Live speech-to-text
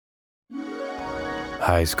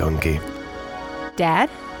Hi, Skunky. Dad?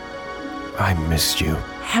 I missed you.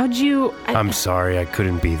 How'd you... I'm sorry I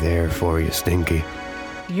couldn't be there for you, Stinky.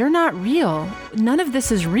 You're not real. None of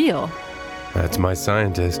this is real. That's my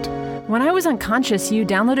scientist. When I was unconscious, you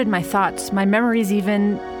downloaded my thoughts, my memories,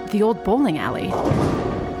 even the old bowling alley.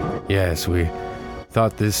 Yes, we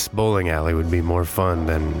thought this bowling alley would be more fun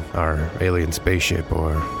than our alien spaceship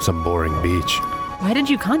or some boring beach. Why did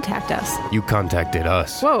you contact us? You contacted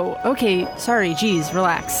us. Whoa, okay, sorry, geez,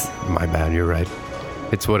 relax. My bad, you're right.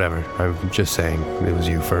 It's whatever. I'm just saying it was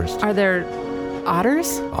you first. Are there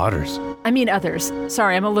otters? Otters? I mean others.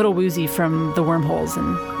 Sorry, I'm a little woozy from the wormholes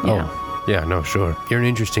and, you know. Yeah, no, sure. You're an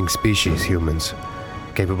interesting species, humans.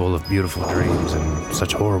 Capable of beautiful dreams and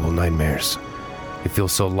such horrible nightmares. You feel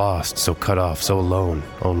so lost, so cut off, so alone,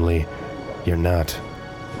 only you're not.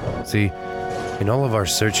 See, in all of our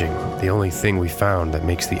searching, the only thing we found that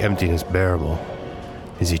makes the emptiness bearable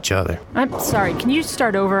is each other. I'm sorry, can you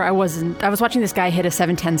start over? I was watching this guy hit a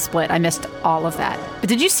 7-10 split. I missed all of that. But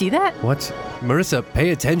did you see that? What? Marissa,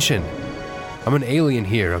 pay attention. I'm an alien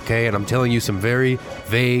here, okay? And I'm telling you some very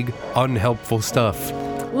vague, unhelpful stuff.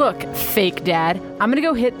 Look, fake dad, I'm gonna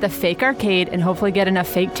go hit the fake arcade and hopefully get enough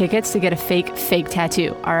fake tickets to get a fake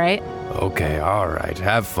tattoo, all right? Okay, all right.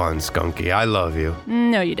 Have fun, Skunky. I love you.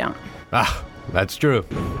 No, you don't. Ah, that's true.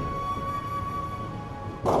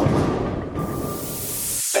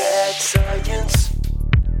 Bad science.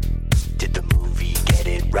 Did the movie get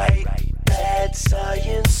it right? Bad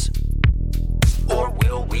science. Or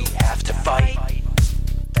will we have to fight?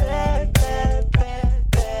 Bad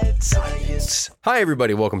science. Hi,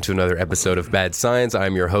 everybody. Welcome to another episode of Bad Science.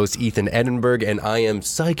 I'm your host, Ethan Edinburgh, and I am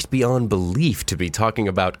psyched beyond belief to be talking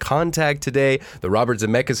about Contact today, the Robert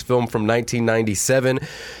Zemeckis film from 1997.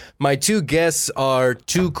 My two guests are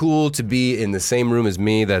too cool to be in the same room as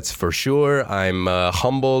me, that's for sure. I'm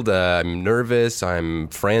humbled, I'm nervous, I'm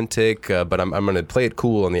frantic, but I'm going to play it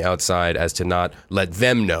cool on the outside as to not let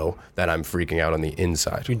them know that I'm freaking out on the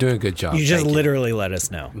inside. You're doing a good job. You just literally let us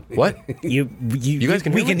know. What? You guys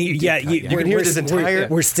can hear me? You can hear this entire...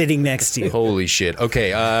 We're sitting next to you. Holy shit.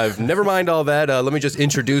 Okay, never mind all that. Let me just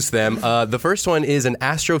introduce them. The first one is an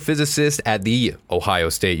astrophysicist at the Ohio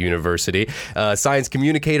State University, science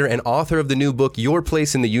communicator and author of the new book, Your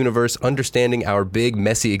Place in the Universe, Understanding Our Big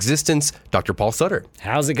Messy Existence, Dr. Paul Sutter.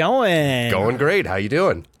 How's it going? Going great. How you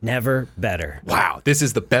doing? Never better. Wow, this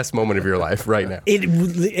is the best moment of your life right now.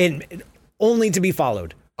 It only to be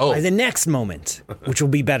followed by the next moment, which will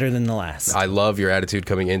be better than the last. I love your attitude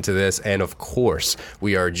coming into this. And of course,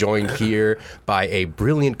 we are joined here by a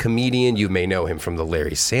brilliant comedian. You may know him from The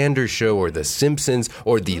Larry Sanders Show or The Simpsons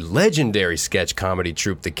or the legendary sketch comedy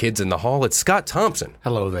troupe, The Kids in the Hall. It's Scott Thompson.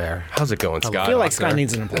 Hello there. How's it going, Scott? I feel like Scott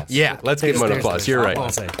needs an applause. Yeah, let's give him an applause. You're right.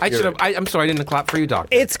 I'm sorry, I didn't clap for you,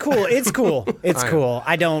 Doctor. It's cool. It's cool. It's cool.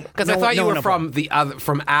 I don't... Because I thought you were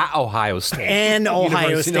from at Ohio State. And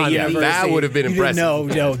Ohio State University. That would have been impressive.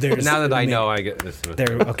 No, there's... Now that I know, I get this.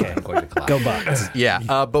 They're okay. I'm going to clap. Go Bucks.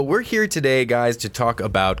 Yeah, but we're here today, guys, to talk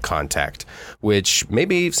about Contact, which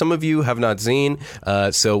maybe some of you have not seen.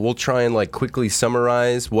 So we'll try and quickly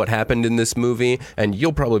summarize what happened in this movie, and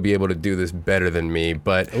you'll probably be able to do this better than me.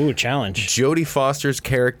 But ooh, challenge. Jodie Foster's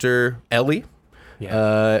character, Ellie.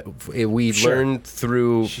 Yeah. We learned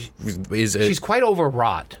through She's quite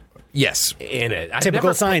overwrought. Yes. In it.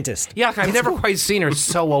 Typical scientist. Yeah, I've never quite seen her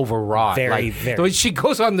so overwrought. Very. When she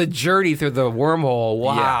goes on the journey through the wormhole,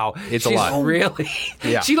 wow. Yeah, it's a lot. She's really...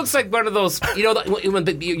 Yeah. She looks like one of those,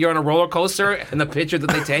 when you're on a roller coaster and the picture that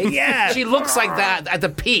they take? Yeah. She looks like that at the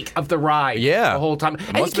peak of the ride. Yeah. The whole time.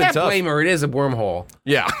 And you Must have been can't tough. blame her. It is a wormhole.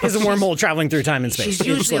 Yeah. It's a wormhole traveling through time and space. She's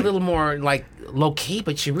usually a little more low-key,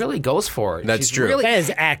 but she really goes for it. That's She's true. Really, That is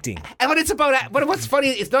acting. and but what's funny,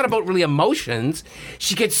 it's not about really emotions.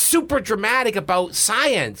 She gets super dramatic about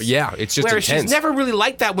science. Yeah, it's just Whereas intense. she's never really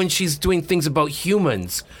like that when she's doing things about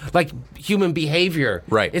humans, like human behavior.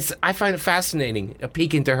 Right. I find it fascinating, a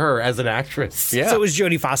peek into her as an actress. Yeah. So is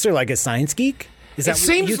Jodie Foster like a science geek? Is It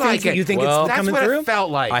seems you like think, it. You think Well, it's That's coming what through? it felt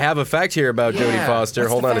like. I have a fact here about Jodie Yeah, Foster.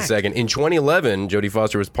 what's Hold the on a fact? second. In 2011, Jodie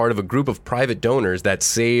Foster was part of a group of private donors that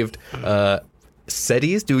saved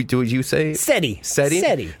SETIs. Do you say? SETI.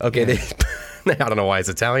 SETI? Okay, they... I don't know why it's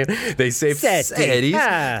Italian. They saved SETI.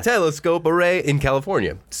 SETI's telescope array in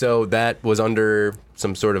California. So that was under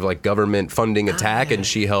some sort of government funding attack, and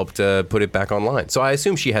she helped put it back online. So I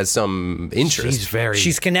assume she has some interest.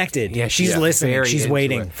 She's connected. Yeah, she's listening. very She's into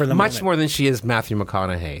waiting it. for the much moment. more than she is Matthew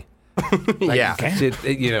McConaughey. Yeah.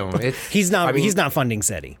 It's He's not funding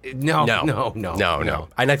SETI. no.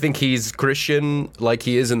 And I think he's Christian like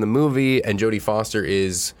he is in the movie, and Jodie Foster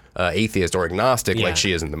is atheist or agnostic Yeah. like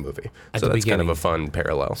she is in the movie. At So the that's kind of beginning. a fun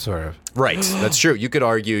parallel. Sort of. Right. That's true. You could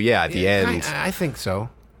argue, at the end. I think so.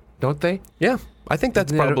 Don't they? Yeah. I think that's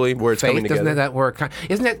Isn't that probably where it's faith, coming together. Doesn't that work?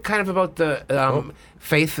 Isn't that kind of about the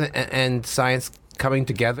faith and science coming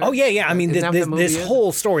together? Oh yeah. I mean, Isn't that what the movie this is?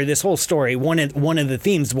 whole story. One of the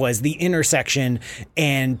themes was the intersection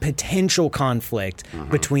and potential conflict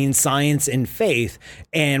between science and faith,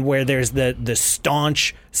 and where there's the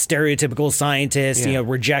staunch, stereotypical scientist,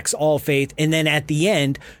 rejects all faith, and then at the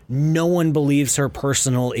end, no one believes her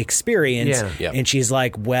personal experience, and she's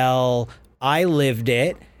like, "Well, I lived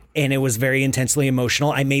it." And it was very intensely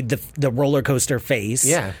emotional. I made the roller coaster face.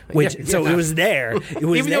 Yeah. So it was there. It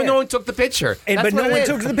was Even there. though no one took the picture. But That's no what it one is.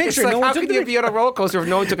 took the picture. It's like, No one how took can the you be on a roller coaster if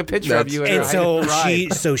no one took a picture of you? And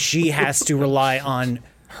so she has to rely on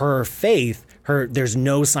her faith. There's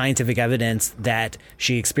no scientific evidence that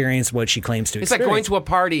she experienced what she claims to It's like experience. going to a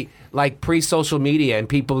party like pre-social media and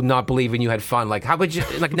people not believing you had fun. Like, how could you?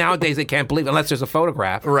 Like nowadays, they can't believe unless there's a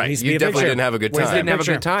photograph. Right. Needs to be You a definitely picture. didn't have a good Where's time. Didn't have a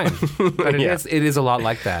good time. But it is a lot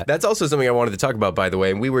like that. That's also something I wanted to talk about, by the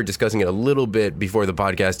way. And we were discussing it a little bit before the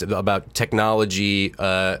podcast about technology,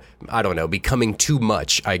 becoming too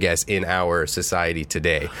much, I guess, in our society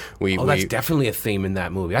today. That's definitely a theme in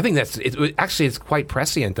that movie. I think it's quite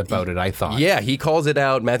prescient about it, I thought. Yeah, he calls it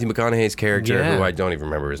out. Matthew McConaughey's character, Yeah. who I don't even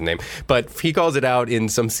remember his name, but he calls it out in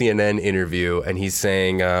some CNN interview, and he's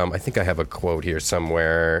saying, I think I have a quote here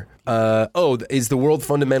somewhere. Is the world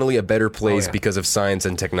fundamentally a better place because of science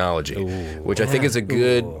and technology? Which I think is a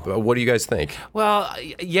good. What do you guys think? Well,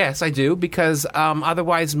 yes, I do, because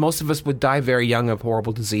otherwise most of us would die very young of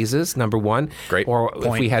horrible diseases, number one. Great Or point.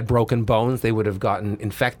 if we had broken bones, they would have gotten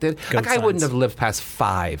infected. Like, I wouldn't have lived past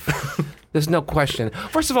 5. There's no question.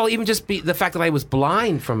 First of all, even just the fact that I was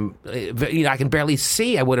blind from, I can barely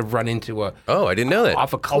see, I would have run into I didn't know that.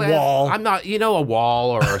 off a cliff. wall. I'm not, a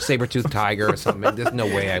wall or a saber-toothed tiger or something. There's no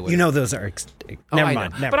way I would. Those are extinct. Oh, Never I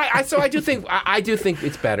mind. know. Never. But I do think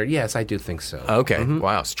it's better. Yes, I do think so. Okay,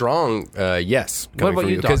 wow, strong. Yes. What coming about from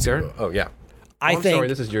you, 'cause- Doctor? Oh yeah. I I'm think sorry,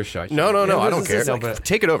 this is your show. No, I don't care. No, but-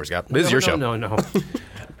 Take it over, Scott. This is your show. No.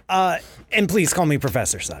 and please call me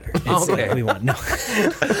Professor Sutter. It's Okay. what we want. No.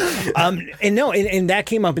 And that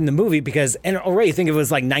came up in the movie because, and already think it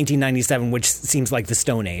was like 1997, which seems like the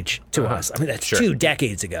Stone Age to us. I mean, that's 2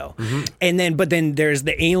 decades ago. But then there's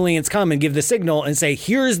the aliens come and give the signal and say,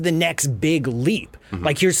 here's the next big leap.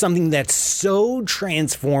 Like, here's something that's so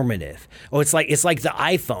transformative. It's like the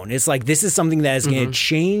iPhone. It's like, this is something that is going to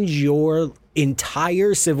change your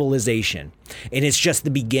entire civilization, and it's just the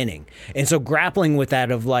beginning. And so grappling with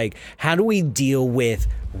that of like, how do we deal with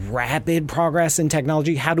rapid progress in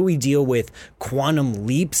technology? How do we deal with quantum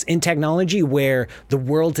leaps in technology where the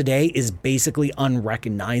world today is basically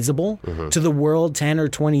unrecognizable to the world 10 or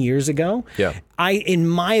 20 years ago? Yeah. In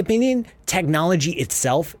my opinion, technology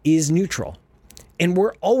itself is neutral. And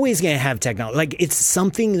we're always going to have technology. Like, it's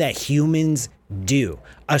something that humans do.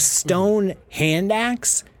 A stone hand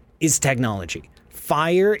axe is technology.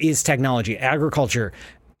 Fire is technology. Agriculture,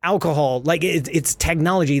 alcohol, like it's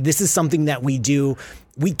technology. This is something that we do.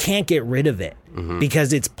 We can't get rid of it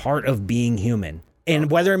because it's part of being human.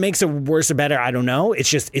 And whether it makes it worse or better, I don't know.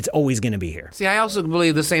 It's always going to be here. See, I also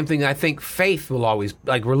believe the same thing. I think faith will always,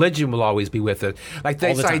 like religion will always be with it. Like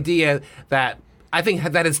this the time. idea that I think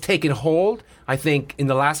that has taken hold, I think, in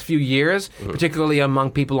the last few years, particularly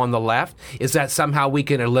among people on the left, is that somehow we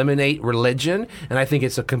can eliminate religion. And I think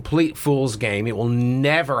it's a complete fool's game. It will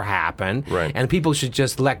never happen. Right. And people should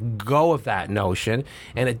just let go of that notion.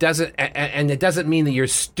 And it doesn't mean that you're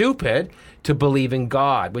stupid to believe in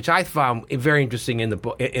God, which I found very interesting in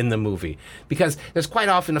the movie, because there's quite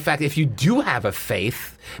often the fact that if you do have a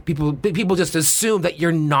faith, people just assume that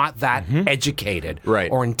you're not that educated Right.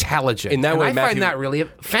 or intelligent. In that and way, I Matthew- find that really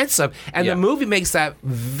offensive, and Yeah. the movie makes that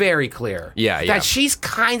very clear. Yeah. That she's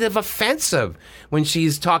kind of offensive when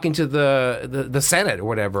she's talking to the Senate or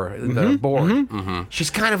whatever, the board. She's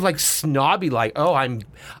kind of like snobby, like, "Oh,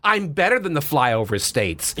 I'm better than the flyover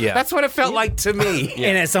states." Yeah. That's what it felt like to me.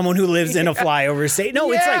 And as someone who lives in a flyover state, no,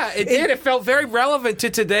 it's like it did. It felt very relevant to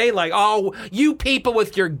today. Like, oh, you people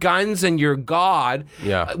with your guns and your God.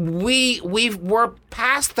 Yeah. We're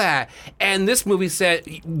past that. And this movie said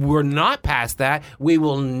we're not past that. We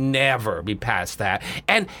will never be past that.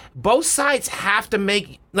 And both sides have to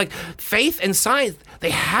make, like, faith and science,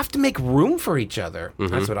 they have to make room for each other.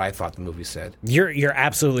 That's what I thought the movie said. You're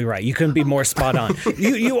absolutely right. You couldn't be more spot on.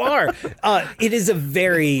 You are. It is a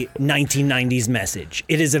very 1990s message.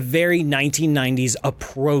 It is a very 1990s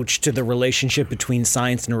approach to the relationship between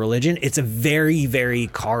science and religion. It's a very, very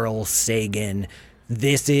Carl Sagan.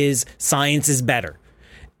 Science is better.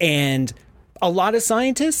 And a lot of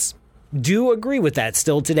scientists do agree with that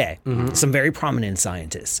still today. Some very prominent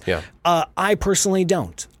scientists. Yeah. I personally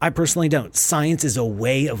don't. Science is a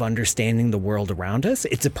way of understanding the world around us.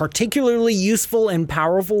 It's a particularly useful and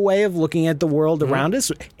powerful way of looking at the world around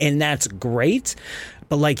us, and that's great.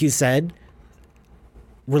 But like you said,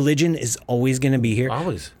 religion is always going to be here.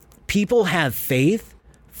 Always. People have faith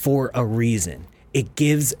for a reason. It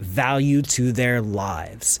gives value to their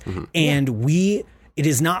lives. And it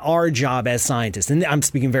is not our job as scientists, and I'm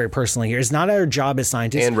speaking very personally here, it's not our job as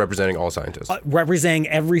scientists. And representing all scientists. Representing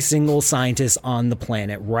every single scientist on the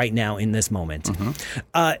planet right now in this moment.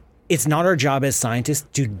 It's not our job as scientists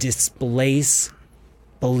to displace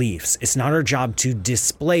beliefs. It's not our job to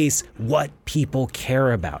displace what people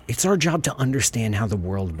care about. It's our job to understand how the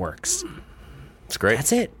world works. It's great.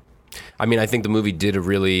 That's it. I mean, I think the movie did a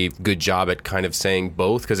really good job at kind of saying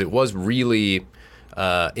both, because it was really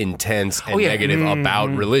intense and negative about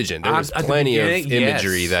religion. There was plenty of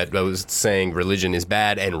imagery that was saying religion is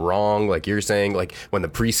bad and wrong, like you're saying, like when the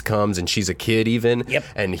priest comes and she's a kid even,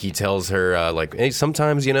 and he tells her like, hey,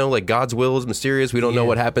 sometimes, you know, like God's will is mysterious, we don't know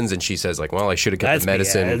what happens, and she says like, well, I should have kept the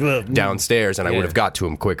medicine downstairs and I would have got to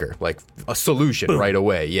him quicker, like a solution right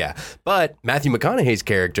away. But Matthew McConaughey's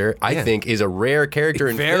character, I think, is a rare character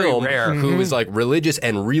in film who is like religious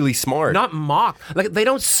and really smart. Not mock. Like, they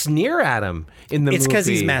don't sneer at him in the movie. It's because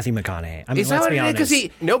he's Matthew McConaughey. I mean, Is that let's what be it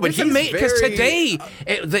is? honest. Because today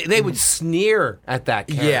they would sneer at that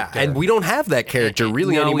character. Yeah, and we don't have that character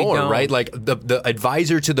really No, we anymore, don't. right? Like the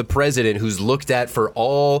advisor to the president who's looked at for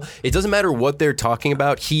all, it doesn't matter what they're talking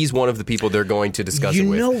about, he's one of the people they're going to discuss it with.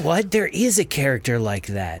 You know what? There is a character like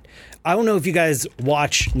that. I don't know if you guys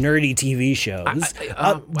watch nerdy TV shows.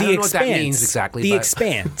 I don't know what that means exactly, The but-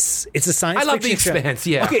 Expanse. It's a science I love The fiction show. Expanse,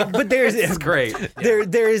 yeah. Okay, but there's It's great.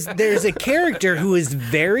 There's a character who is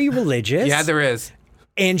very religious. Yeah, there is.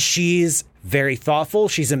 And she's very thoughtful.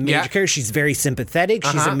 She's a major character. She's very sympathetic.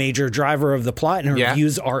 She's a major driver of the plot, and her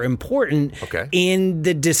views are important in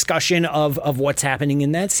the discussion of what's happening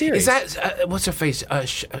in that series. Is that what's her face?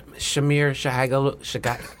 Shamir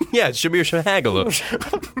Shagal. Yeah, Shamir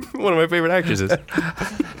Shahagalu, one of my favorite actresses.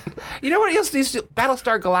 You know what else?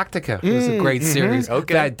 Battlestar Galactica was a great series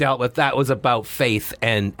that dealt with that. Was about faith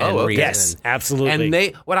and reason. Yes, absolutely.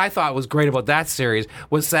 And what I thought was great about that series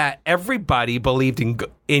was that everybody believed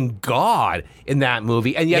in God in that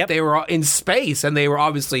movie, and yet they were in space, and they were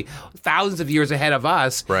obviously thousands of years ahead of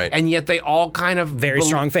us, right? And yet they all kind of very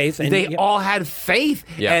strong faith. And, they all had faith,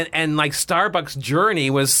 and like Starbucks' journey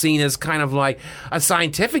was seen as kind of like a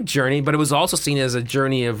scientific journey, but it was also seen as a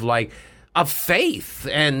journey of like of faith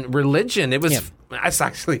and religion. It was. That's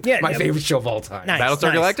actually my favorite show of all time.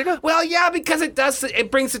 Battlestar Galactica? Well, yeah, because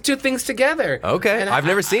it brings the two things together. Okay, and I've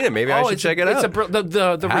never seen it. Maybe I should check it out. The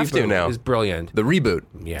reboot is brilliant. The reboot.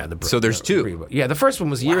 Yeah. So there's two. Reboot. Yeah, the first one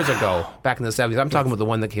was years ago, back in the 70s. I'm talking about the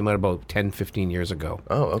one that came out about 10, 15 years ago.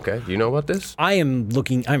 Oh, okay. Do you know about this? I'm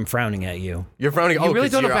frowning at you. You're frowning. You really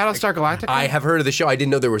don't know Battlestar Galactica? I have heard of the show. I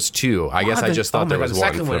didn't know there was two. I guess I just thought there was the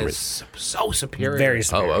one. second one is so superior. Very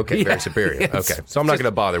superior. Oh, okay. Very superior. Okay. So I'm not going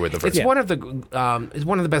to bother with the first one. It's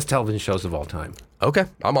one of the best television shows of all time. Okay,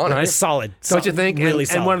 I'm on it. It's solid. Don't you think? Really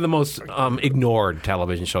solid. And one of the most ignored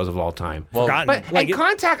television shows of all time. Forgotten. But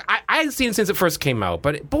Contact, I hadn't seen it since it first came out,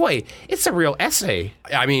 but boy, it's a real essay.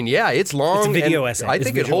 I mean, yeah, it's long. It's a video and essay. I It's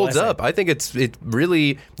think a it visual holds essay. up. I think it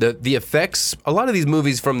really, the effects, a lot of these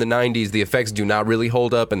movies from the 90s, the effects do not really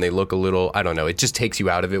hold up, and they look a little, I don't know, it just takes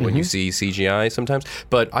you out of it when you see CGI sometimes.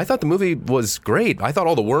 But I thought the movie was great. I thought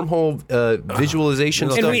all the wormhole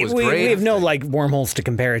visualization stuff was great. We have no like wormholes to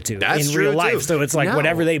compare it to That's in true, real life, too. so it's like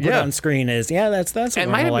whatever they put on screen is that's a It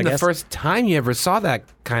might have wormhole, I been the guess. first time you ever saw that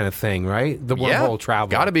kind of thing, right? The wormhole travel.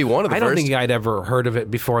 Gotta be one of the I don't first. think I'd ever heard of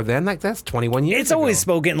it before then. Like, that's 21 years It's ago. always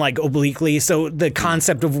spoken like obliquely. So the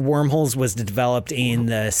concept of wormholes was developed in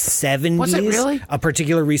the 70s. Was it really? A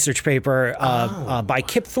particular research paper by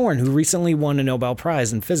Kip Thorne, who recently won a Nobel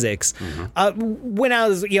Prize in physics, went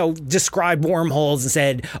out, described wormholes and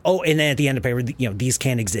said, and then at the end of the paper, these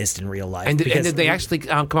can't exist in real life. And did because they actually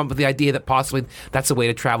come up with the idea that possibly that's a way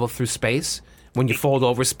to travel through space? When you fold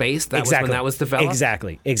over space, that was when that was developed?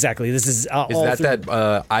 Exactly. This is all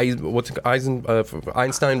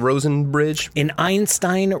Einstein-Rosen bridge? An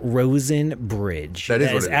Einstein-Rosen bridge. That is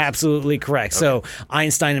what is it is. absolutely correct. Okay. So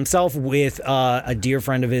Einstein himself, with a dear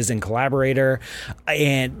friend of his and collaborator,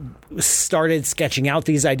 and started sketching out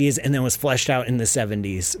these ideas, and then was fleshed out in the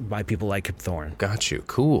 70s by people like Kip Thorne. Got you.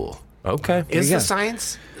 Cool. Okay. Is the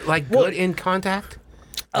science good in Contact?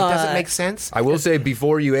 Does it make sense? I will say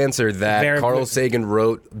before you answer that Carl Sagan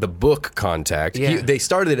wrote the book Contact. Yeah. They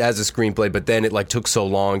started it as a screenplay, but then it like took so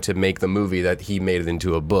long to make the movie that he made it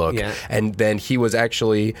into a book. Yeah. And then he was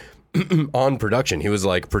actually on production. He was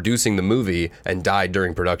like producing the movie and died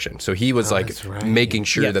during production. So he was making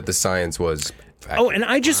sure that the science was accurate. Oh, and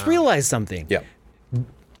I just realized something. Yeah.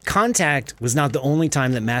 Contact was not the only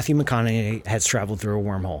time that Matthew McConaughey has traveled through a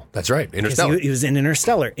wormhole. That's right. Because Interstellar. He was in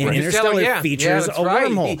Interstellar. And Interstellar features a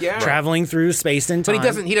wormhole traveling through space and time.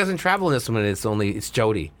 But he doesn't travel in this one. It's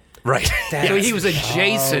Jodie. Right. So he was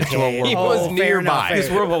adjacent to a wormhole. He was nearby. His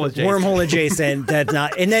wormhole adjacent. Wormhole adjacent. That's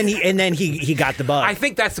not. And then he got the bug. I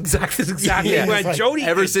think that's exactly Yeah. when Jodie.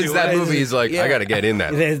 Ever since that movie, he's like, I got to get in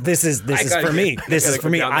that. This is for me. This is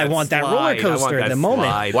for me. I want that roller coaster. The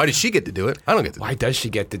moment. Why does she get to do it? I don't get to do it. Why does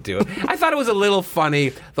she get to do it? I thought it was a little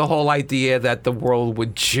funny, the whole idea that the world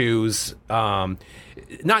would choose, not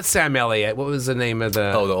Sam Elliott. What was the name of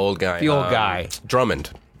the... Oh, the old guy. The old guy.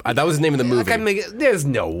 Drummond. That was the name of the movie. There's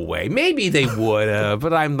no way. Maybe they would have,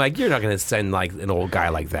 but I'm like, you're not going to send like an old guy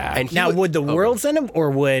like that. And now, would the world send him, or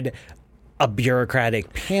would a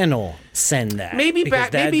bureaucratic panel send that? Maybe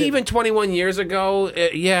even 21 years ago.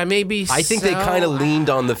 Maybe. I think they kind of leaned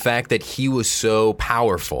on the fact that he was so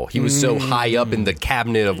powerful. He was so high up in the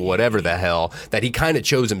cabinet of whatever the hell that he kind of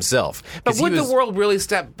chose himself. But would the world really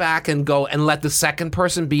step back and go and let the second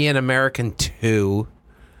person be an American too?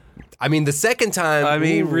 I mean, the second time. I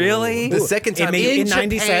mean, really? The second time in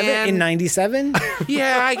 97? In 97?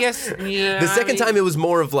 Yeah, I guess. Yeah. The second time it was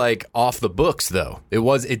more of like off the books, though.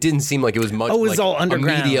 It didn't seem like it was much. Oh, it was like all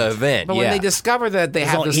underground. A media event. But when they discover that they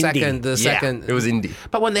have the second, it was indie.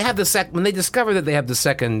 But when they have when they discover that they have the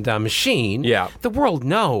second machine, the world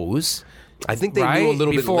knows. I think they knew a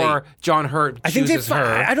little before bit late. John Hurt chooses her.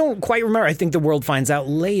 I don't quite remember. I think the world finds out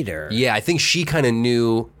later. Yeah, I think she kind of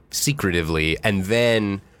knew secretively, and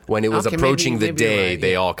then when it was approaching the day,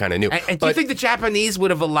 they all kind of knew. And do you think the Japanese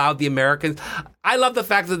would have allowed the Americans? I love the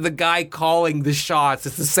fact that the guy calling the shots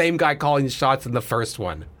is the same guy calling the shots in the first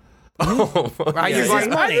one. Oh, right? You're going,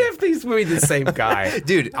 why if these movies the same guy?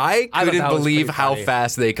 Dude, I couldn't believe how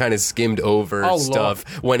fast they kind of skimmed over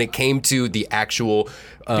stuff when it came to the actual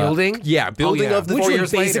building. Building of the which 4 would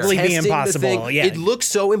years basically later. be impossible. Yeah. It looks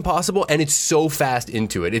so impossible, and it's so fast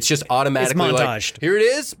into it. It's just automatically it's like, montaged. here it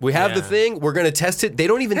is. We have the thing. We're going to test it. They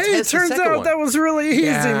don't even test the second one. that was really easy,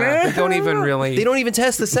 man. They don't even really. They don't even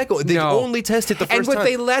test the second one. They only test it the first time. And would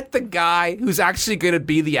they let the guy who's actually going to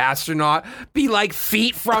be the astronaut be like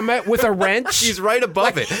feet from it with a wrench? He's right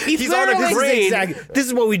above it. He's on a This is crane. This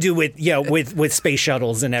is what we do with space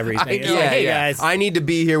shuttles and everything. It's like, hey guys, I need to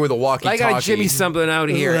be here with a walkie-talkie. I got to jimmy something out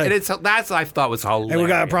here. And that's what I thought was hilarious. hey, we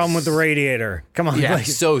got a problem with the radiator. Come on. Yeah, like,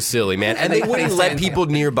 so silly, man. And they wouldn't let people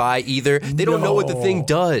nearby either. They don't know what the thing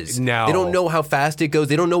does. No. They don't know how fast it goes.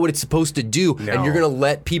 They don't know what it's supposed to do. No. And you're going to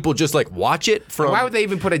let people just like watch it from... Why would they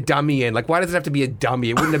even put a dummy in? Like, why does it have to be a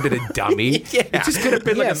dummy? It wouldn't have been a dummy. It just could have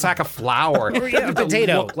been like a sack of flour. a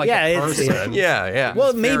potato. Look like a person. Yeah.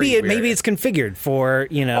 well, maybe it's configured for,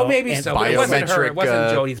 Oh, maybe so. But it wasn't her. It wasn't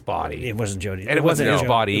biometric, Jodie's body. It wasn't Jodie. And it wasn't his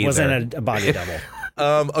body either. It wasn't a body double.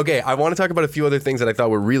 Okay, I want to talk about a few other things that I thought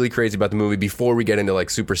were really crazy about the movie before we get into like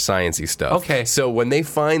super sciencey stuff. Okay. So when they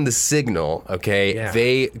find the signal,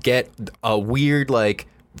 they get a weird like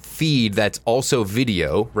feed that's also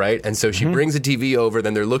video, right? And so she brings a TV over,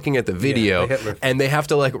 then they're looking at the video, and they have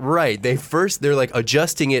to like they're like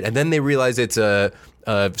adjusting it, and then they realize it's a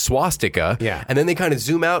swastika, and then they kind of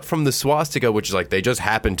zoom out from the swastika, which is like they just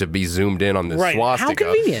happen to be zoomed in on the swastika.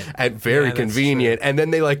 How convenient. And very convenient. And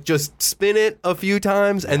then they like just spin it a few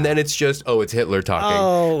times, and then it's just, it's Hitler talking.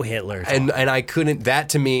 Oh, Hitler. And I couldn't, that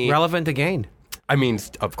to me... Relevant again. I mean,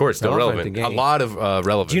 of course, still relevant. A lot of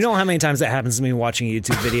relevance. Do you know how many times that happens to me watching a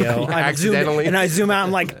YouTube video? Accidentally. I zoom out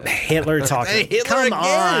and like, Hitler talking. Hey, Hitler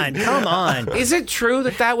again. Come on. Is it true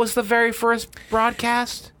that was the very first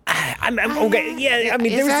broadcast? I'm okay. Yeah, I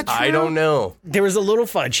mean, I don't know. There was a little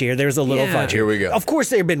fudge here. Here we go. Of course,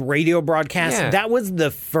 there have been radio broadcasts. Yeah. That was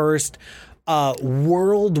the first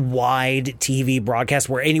worldwide TV broadcast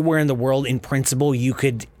where anywhere in the world, in principle, you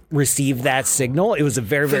could receive that signal. It was a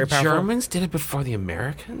very, very powerful. The Germans did it before the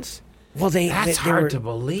Americans? Well, that's hard to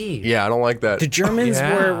believe. Yeah, I don't like that. The Germans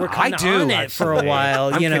were kind of on it for a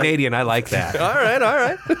while. I'm Canadian. I like that. All right.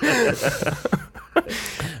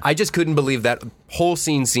 I just couldn't believe that whole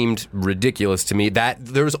scene seemed ridiculous to me. That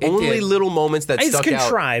there was only little moments that stuck out. It's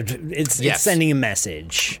contrived. It's sending a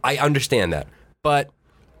message. I understand that, but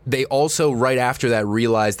they also right after that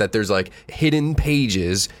realized that there's like hidden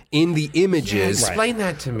pages in the images. Explain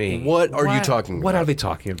that to me. What are you talking about? What are they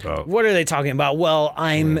talking about? What are they talking about? Well,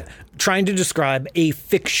 I'm trying to describe a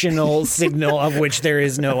fictional signal of which there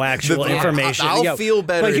is no actual information. I'll feel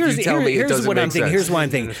better if you tell me it doesn't make sense. Here's what I'm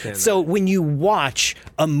thinking. So when you watch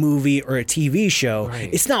a movie or a TV show,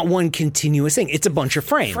 it's not one continuous thing. It's a bunch of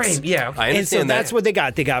frames. Yeah. I understand and so that's what they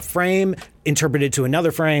got. They got frame interpreted to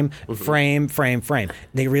another frame, frame.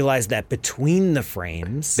 They realized that between the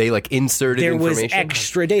frames, they like inserted there information. was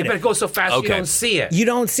extra data. But it goes so fast you don't see it. You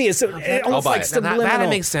don't see it. So almost buy like it. subliminal. That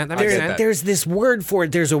makes sense. That makes sense. There's this word for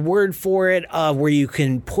it. There's a word for it where you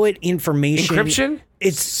can put information. Encryption?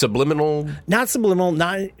 It's Subliminal. not subliminal.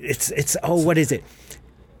 Not it's. Oh, what is it?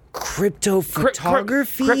 Crypto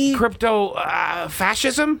photography. Crypto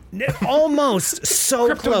fascism? Almost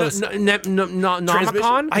so close.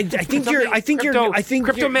 Nomicon? I think you're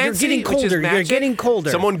getting colder. You're getting colder.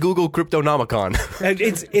 Someone Google Cryptonomicon.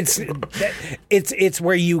 It's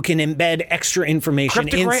where you can embed extra information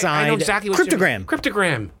inside. I know exactly what cryptogram.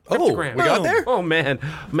 Cryptogram. Oh, we got there? Oh, man,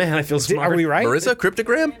 I feel smart. Are we right? Marissa,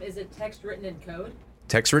 cryptogram? Is it text written in code?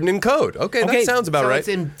 Text written in code. Okay, that sounds about right. It's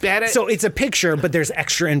embedded. So it's a picture, but there's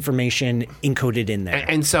extra information encoded in there.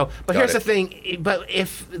 And so, but here's the thing. But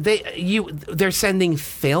if they're sending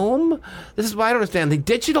film, this is why I don't understand. The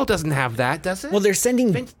digital doesn't have that, does it? Well, they're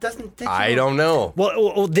sending. Doesn't digital? I don't know.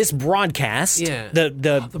 Well, this broadcast,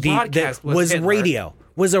 the broadcast was Hitler. radio.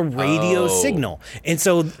 Was a radio signal. And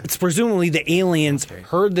so it's presumably the aliens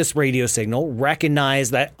heard this radio signal,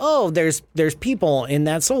 recognized that, there's people in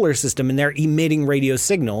that solar system and they're emitting radio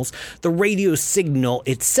signals. The radio signal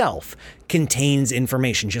itself contains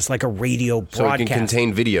information, just like a radio broadcast. So it can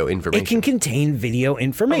contain video information. It can contain video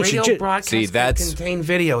information. A radio broadcast See, that's- can contain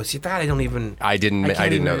video. See, that I don't even... I didn't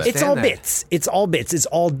know that. It's all bits. It's all bits. It's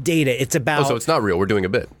all data. It's about... Oh, so it's not real. We're doing a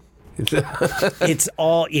bit. It's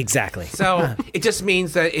all... Exactly. So it just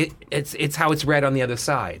means that it's how it's read on the other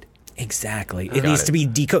side. Exactly. It needs to be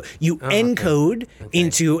decoded. You encode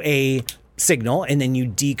into a signal, and then you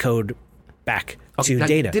decode back to Now,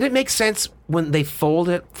 data. Did it make sense when they fold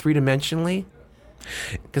it three-dimensionally?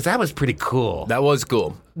 Because that was pretty cool. That was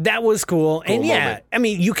cool. That was cool. And yeah, moment. I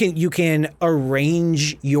mean, you can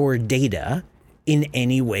arrange your data in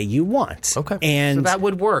any way you want. Okay. And So that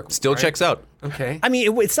would work. Still right? checks out. Okay. I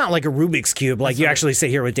mean, it's not like a Rubik's cube, like you actually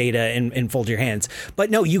sit here with data and fold your hands.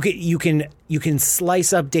 But no, you can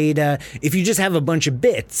slice up data. If you just have a bunch of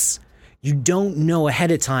bits, you don't know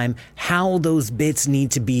ahead of time how those bits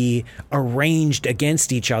need to be arranged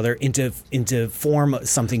against each other into form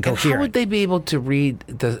something And coherent. how would they be able to read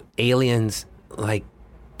the aliens'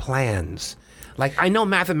 plans? Like, I know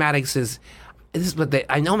mathematics is.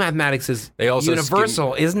 I know mathematics is They also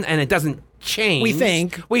universal, isn't? And it doesn't change. We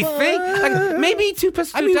think. Like, maybe 2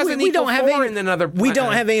 plus 2 doesn't equal 4 in another. We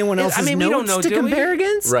don't have anyone else's we notes don't know, to do we? compare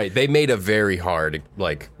against. Right. They made a very hard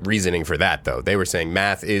reasoning for that, though. They were saying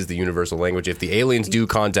math is the universal language. If the aliens do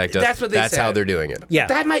contact us, That's what they that's how said. they're doing it. Yeah,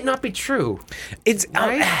 That might not be true. it's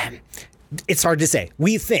Right? it's hard to say.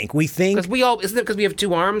 We think. Because we all isn't it because we have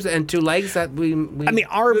 2 arms and 2 legs that we I mean,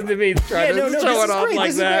 our throw this it off is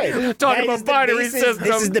like great, that. this is great. Talking That about is the binary basis- systems.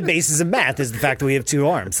 This is the basis of math. Is the fact that we have 2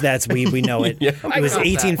 arms. That's we know it. It was got that.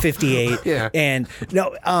 1858, Yeah. and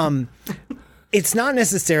no, it's not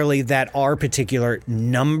necessarily that our particular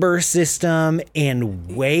number system and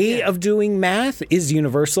way of doing math is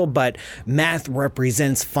universal, but math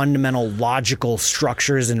represents fundamental logical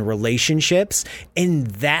structures and relationships, and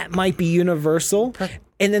that might be universal.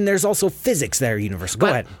 And then there's also physics that are universal. Go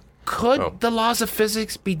ahead. Could the laws of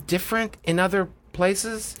physics be different in other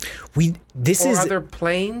places This or is other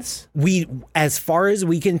planes? as far as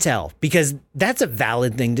we can tell, because that's a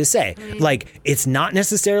valid thing to say. Like, it's not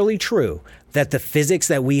necessarily true that the physics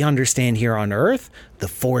that we understand here on Earth, the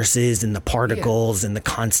forces and the particles and the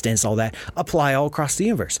constants, all that, apply all across the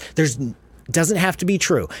universe. Doesn't have to be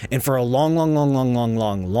true. And for a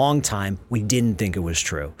long time, we didn't think it was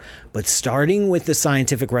true. But starting with the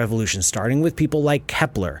scientific revolution, starting with people like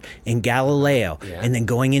Kepler and Galileo, and then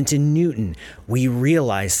going into Newton, we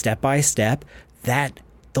realized step by step that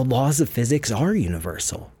the laws of physics are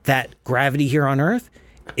universal. That gravity here on Earth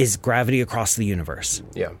is gravity across the universe.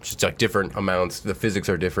 Yeah, just like different amounts. The physics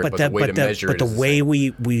are different, but the way to measure it the is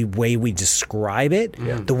way we describe it,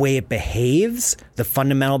 the way it behaves, the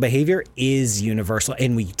fundamental behavior is universal,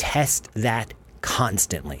 and we test that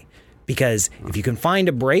constantly. Because if you can find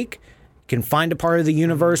a break, you can find a part of the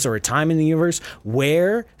universe or a time in the universe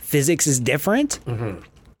where physics is different.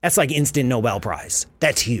 That's like instant Nobel Prize.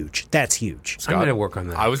 That's huge. That's huge. I'm going to work on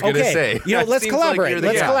that. I was going to Okay, say. let's Seems like collaborate. you're the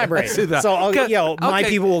Let's guy. collaborate. do that. So, my Okay.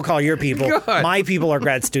 people will call your people. Good. My people are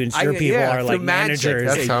grad students. Your people are through like magic.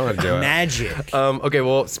 managers. That's how I'm gonna do it. Magic. Okay,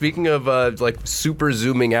 well, speaking of super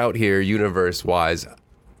zooming out here, universe-wise,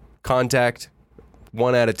 contact,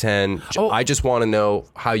 1 out of 10. I just want to know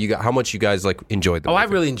how much you guys like enjoyed the movie. I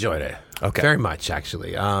really enjoyed it. Okay. Very much,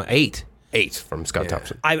 actually. 8. 8 from Scott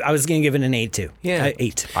Thompson. I was going to give it an 8 too. Yeah.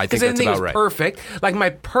 8. I think that's about right. Perfect. Like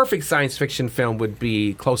my perfect science fiction film would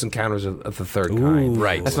be Close Encounters of the Third Kind.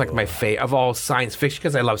 Right. That's like my favorite of all science fiction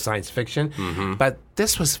because I love science fiction. But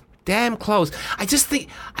this was damn close. I just think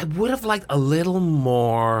I would have liked a little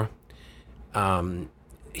more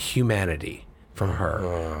humanity from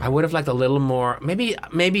her. I would have liked a little more. Maybe.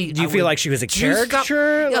 Do you feel like she was a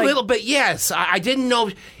caricature? A little bit, yes. I didn't know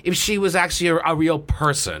if she was actually a real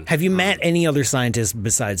person. Have you met any other scientists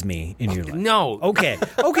besides me in your life? No. Okay.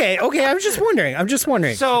 I was just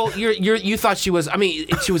wondering. So you thought she was? I mean,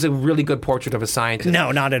 she was a really good portrait of a scientist.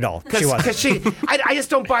 No, not at all. She wasn't. Because I just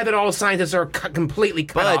don't buy that all scientists are completely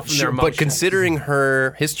cut off from their emotions. But considering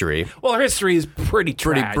her history, well, her history is pretty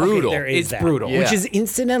brutal. there is It's that, brutal. which is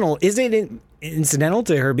incidental. Is it incidental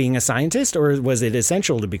to her being a scientist, or was it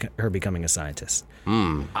essential to her becoming a scientist?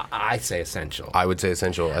 I say essential. I would say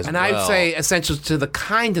essential as And well. I'd say essential to the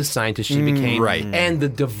kind of scientist she became. Right. And the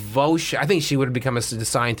devotion. I think she would have become a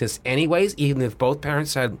scientist anyways, even if both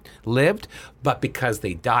parents had lived. But because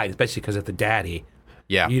they died, especially because of the daddy.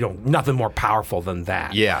 Yeah. Nothing more powerful than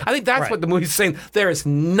that. Yeah. I think that's what the movie's saying. There is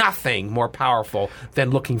nothing more powerful than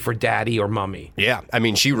looking for daddy or mommy. Yeah. I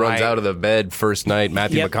mean, she runs Right. out of the bed first night,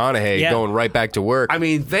 Matthew McConaughey going right back to work. I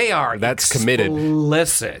mean, they are That's committed.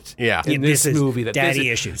 Explicit. Yeah. In This this is movie, daddy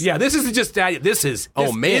issues. Yeah, this isn't just daddy. This is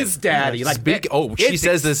daddy. Like she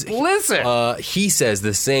says this. Explicit. He says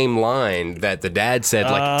the same line that the dad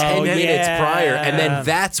said like 10 minutes yeah. prior, and then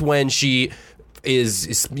that's when she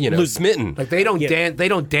is smitten. Like they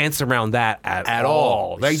don't dance around that at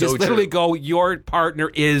all. They So just literally true. go, your partner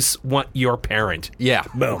is your parent. Yeah.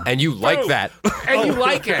 Boom. And you like that. And you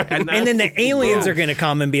like it. And then the aliens are going to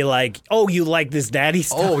come and be like, "Oh, you like this daddy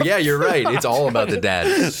stuff?" Oh yeah, you're right. It's all about the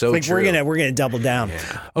dad. So like true. we're gonna double down.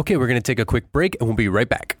 Okay, we're gonna take a quick break, and we'll be right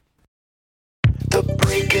back. The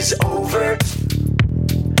break is over.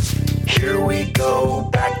 Here we go,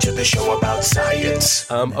 back to the show about science.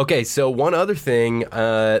 Okay, so one other thing,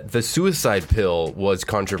 the suicide pill was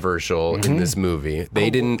controversial in this movie. They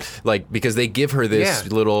didn't, because they give her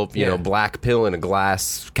this little, black pill in a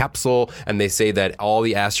glass capsule, and they say that all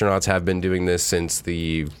the astronauts have been doing this since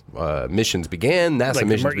the missions began, NASA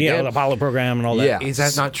missions began. the Apollo program and all that. Yeah. Is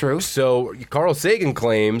that not true? So Carl Sagan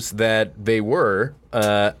claims that they were,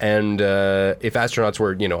 and if astronauts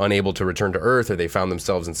were, unable to return to Earth or they found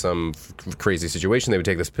themselves in some crazy situation, they would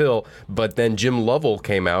take this pill. But then Jim Lovell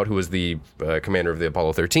came out, who was the commander of the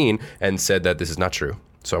Apollo 13, and said that this is not true.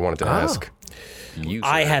 So I wanted to ask you.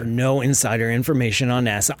 I have no insider information on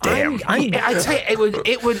NASA. I'd say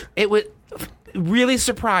it would really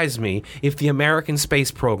surprise me if the American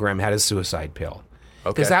space program had a suicide pill.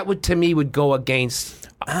 Because that would, to me, would go against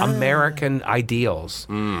American ideals.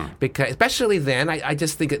 Because especially then, I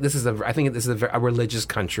just think that this is a religious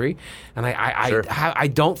country, and I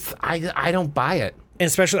don't buy it. And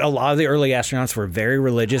especially a lot of the early astronauts were very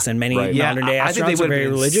religious, and many modern day I think they astronauts are would very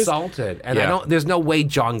be religious. insulted, and there's no way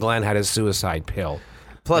John Glenn had a suicide pill.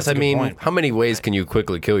 Plus, I mean, how many ways can you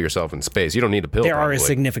quickly kill yourself in space? You don't need a pill. There are a probably.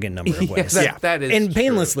 significant number of ways. That is and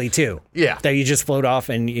painlessly too. Yeah. That you just float off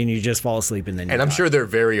and you just fall asleep and then you And I'm die. sure they're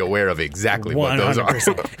very aware of exactly what those are.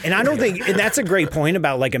 100%. And I don't think, and that's a great point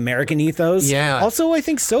about American ethos. Yeah. Also, I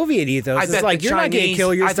think Soviet ethos I is bet like the you're not going to Chinese-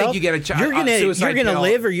 kill yourself. I think you get a you're suicide gonna pill.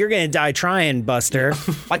 live or you're gonna die trying, Buster.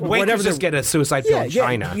 Like waiters just get a suicide pill in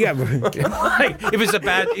China. Yeah. Like, if it's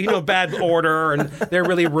a bad order and they're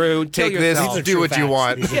really rude, Take kill this, yourself. do what you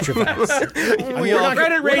want. These are true facts. Your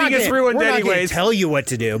credit rating is ruined we're not gonna anyways. tell you what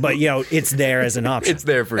to do, but it's there as an option. It's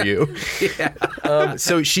there for you.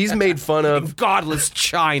 So she's made fun of. Godless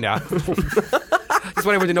China. Just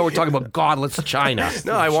want everyone to know we're talking about godless China.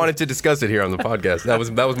 No, I wanted to discuss it here on the podcast. That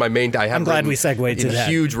was my main. I'm glad we segued to in that.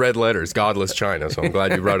 huge red letters, "Godless China." So I'm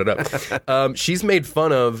glad you brought it up. She's made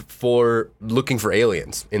fun of for looking for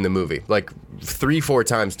aliens in the movie, like 3-4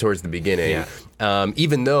 times towards the beginning. Yeah.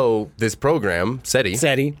 Even though this program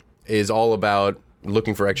SETI is all about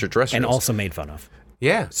looking for extraterrestrials, and also made fun of.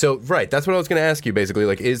 Yeah. So, right, that's what I was going to ask you, basically.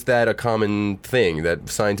 Like, is that a common thing, that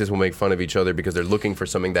scientists will make fun of each other because they're looking for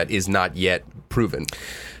something that is not yet proven?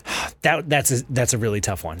 That's a really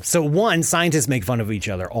tough one. So one, scientists make fun of each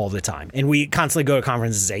other all the time, and we constantly go to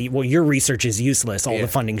conferences and say, "Well, your research is useless. All the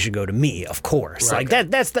funding should go to me." Of course, Right. like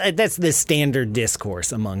that's the standard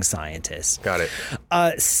discourse among scientists. Got it.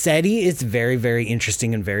 SETI is very, very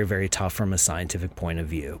interesting and very, very tough from a scientific point of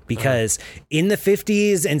view because in the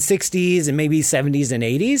 50s and 60s and maybe 70s and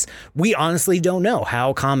 80s, we honestly don't know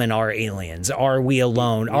how common are aliens. Are we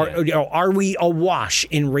alone? Are we awash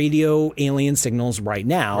in radio alien signals right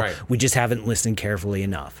now? Right. We just haven't listened carefully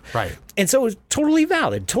enough. Right. And so it's totally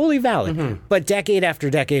valid. But decade after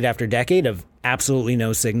decade after decade of absolutely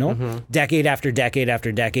no signal, decade after decade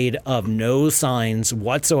after decade of no signs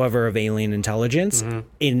whatsoever of alien intelligence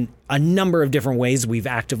in a number of different ways we've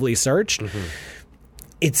actively searched,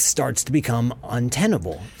 it starts to become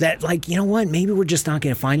untenable. That, like, you know what, maybe we're just not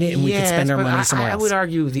going to find it and we can spend our money somewhere else. I would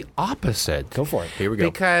argue the opposite. Go for it. Here we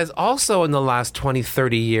go. Because also in the last 20,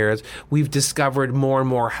 30 years, we've discovered more and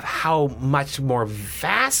more how much more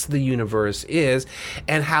vast the universe is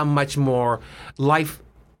and how much more life...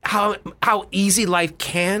 How easy life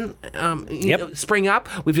can spring up.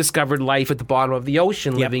 We've discovered life at the bottom of the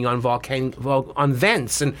ocean, living on on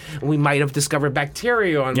vents, and we might have discovered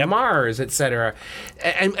bacteria on Mars, etc.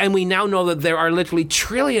 And we now know that there are literally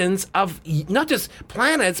trillions of not just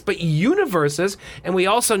planets but universes, and we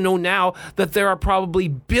also know now that there are probably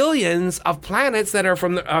billions of planets that are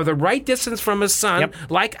from the right distance from a sun,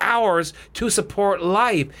 like ours, to support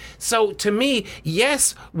life. So to me,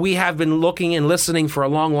 yes, we have been looking and listening for a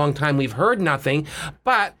long time. We've heard nothing,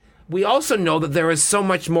 but we also know that there is so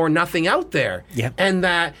much more nothing out there, and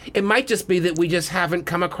that it might just be that we just haven't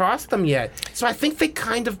come across them yet. So I think they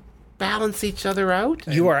kind of balance each other out.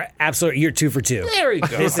 You are absolutely, you're 2 for 2. There you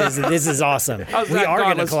go. This is awesome. How's We that, are going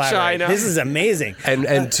to Godless collaborate. China? This is amazing.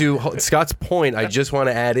 And to Scott's point, I just want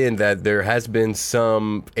to add in that there has been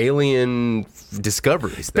some alien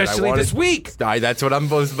discoveries. Especially this week. That's what I'm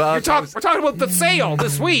supposed about. We're talking about the sale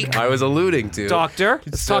this week. I was alluding to. Doctor,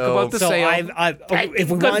 let's talk about the sale. If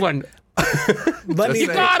we Good want, one. you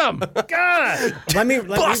got him. God.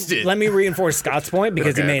 Let me reinforce Scott's point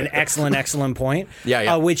because he made an excellent point.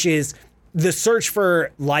 Which is the search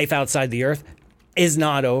for life outside the Earth is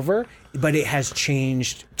not over, but it has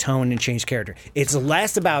changed tone and changed character. It's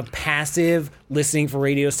less about passive listening for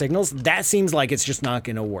radio signals. That seems like it's just not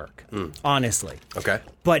going to work, honestly. Okay.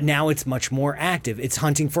 But now it's much more active. It's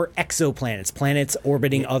hunting for exoplanets, planets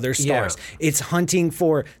orbiting other stars. It's hunting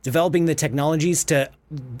for developing the technologies to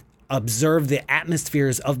observe the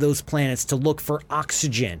atmospheres of those planets to look for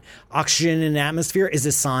oxygen. Oxygen in an atmosphere is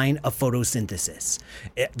a sign of photosynthesis,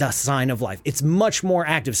 the sign of life. It's much more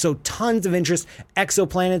active. So tons of interest.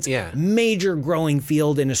 Exoplanets, major growing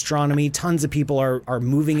field in astronomy. Tons of people are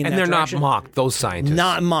moving in that direction. And they're not mocked, those scientists.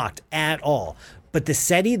 Not mocked at all. But the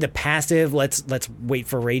SETI, the passive, let's wait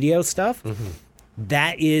for radio stuff,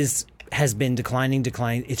 that has been declining.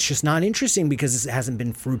 It's just not interesting because it hasn't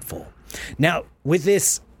been fruitful. Now, with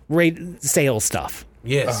this sales stuff.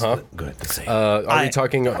 Yes. Good. The same. Are we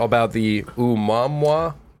talking about the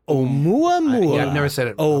Umamwa? Oumuamua. I've never said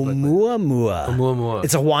it. Oumuamua. Oumuamua.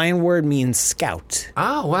 It's a Hawaiian word, means scout.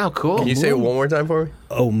 Oh, wow, cool. Can you say it one more time for me?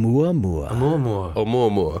 Oumuamua. Oumuamua.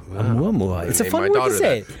 Oumuamua. Oumuamua. It's a Name fun my word to daughter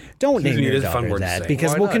say. Don't name It your is a fun daughter word to that say.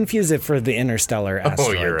 because Why we'll not? confuse it for the interstellar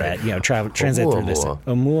asteroid you're right. that translate through this.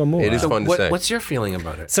 Oumuamua. It is fun to say. What's your feeling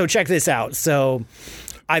about it? So check this out. So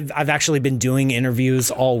I've actually been doing interviews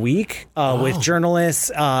all week with journalists.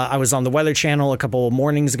 I was on the Weather Channel a couple of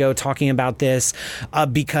mornings ago talking about this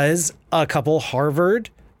because a couple Harvard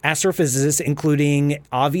astrophysicists, including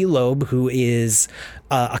Avi Loeb, who is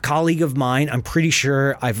a colleague of mine. I'm pretty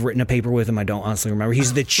sure I've written a paper with him. I don't honestly remember.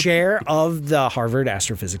 He's the chair of the Harvard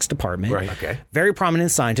Astrophysics Department. Right. Okay. Very prominent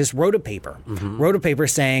scientist, wrote a paper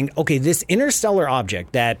saying, okay, this interstellar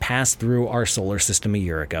object that passed through our solar system a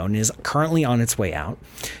year ago and is currently on its way out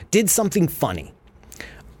did something funny.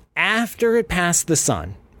 After it passed the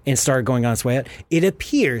sun and started going on its way out, it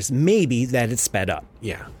appears maybe that it sped up.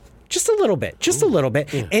 Yeah. Just a little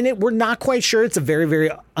bit. Yeah. And we're not quite sure. It's a very, very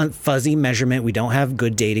fuzzy measurement. We don't have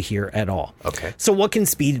good data here at all. Okay. So what can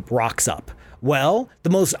speed rocks up? Well, the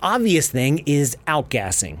most obvious thing is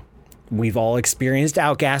outgassing. We've all experienced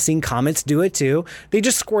outgassing. Comets do it too. They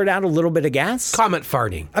just squirt out a little bit of gas. Comet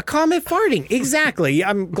farting. A comet farting. Exactly.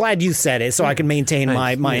 I'm glad you said it so I can maintain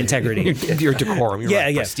my integrity. Your decorum. You're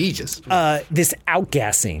right. Prestigious. This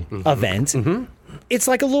outgassing event, it's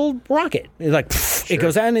like a little rocket. It's like it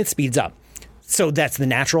goes out and it speeds up. So that's the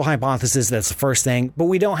natural hypothesis. That's the first thing. But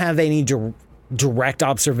we don't have any direct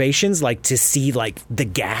observations like to see like the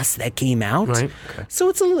gas that came out. Right. Okay. So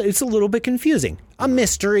it's a little bit confusing. A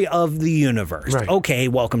mystery of the universe. Right. Okay,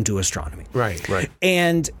 welcome to astronomy. Right.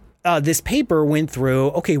 And this paper went through,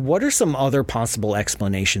 okay, what are some other possible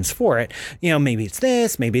explanations for it? You know, maybe it's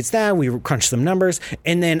this, maybe it's that. We crunched some numbers.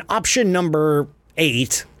 And then option number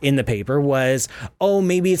 8 in the paper was, oh,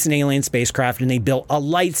 maybe it's an alien spacecraft and they built a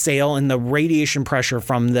light sail and the radiation pressure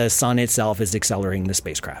from the sun itself is accelerating the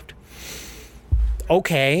spacecraft.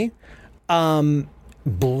 Okay.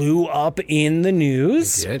 Blew up in the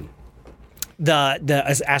news. It did. The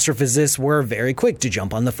astrophysicists were very quick to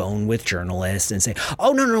jump on the phone with journalists and say,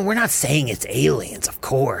 oh, no, we're not saying it's aliens, of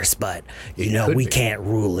course, but, we can't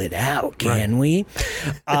rule it out, can we?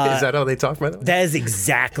 Is that how they talk, by the way? That is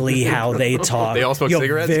exactly how they talk. They all smoke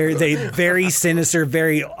cigarettes? Very sinister,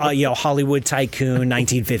 very Hollywood tycoon,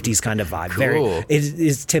 1950s kind of vibe. Cool. Very, it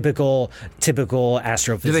is typical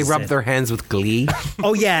astrophysicist. Do they rub their hands with glee?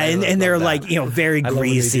 Oh, yeah, and they're like, very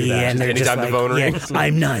greasy. And they're just Anytime the phone rings.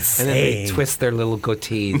 I'm not And saying. then they twist their little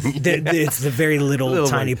goatees. It's the very little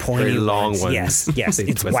tiny pointy very long ones. Yes, They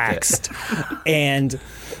it's twist waxed. And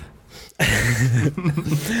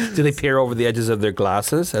Do they peer over the edges of their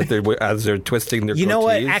glasses as they're twisting their you know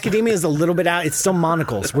what? goatees? Academia is a little bit out. It's still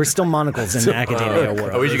monocles. We're still monocles in the academia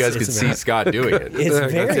world. I wish you guys could It's see Scott doing it. It's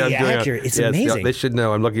very I'm doing it. accurate. It's Yes, amazing. They should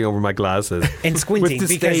know. I'm looking over my glasses. And squinting With because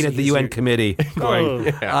disdain at the UN committee.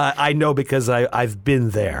 Going, I know because I've been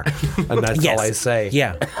there. And that's Yes. all I say.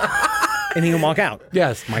 Yeah. And he can walk out.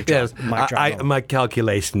 Yes, Mic yes. drop. Mic drop. My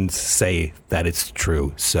calculations say that it's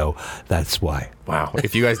true, so that's why. Wow.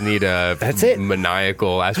 If you guys need a That's it.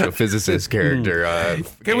 maniacal astrophysicist character.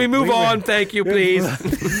 Can we move on? Thank you, please.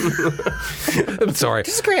 I'm sorry.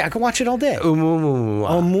 This is great. I can watch it all day. Oumuamua.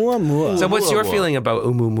 Oumuamua. So what's your feeling about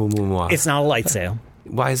Oumuamua? It's not a light sail.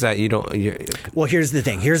 Why is that? Well, here's the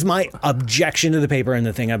thing. Here's my objection to the paper, and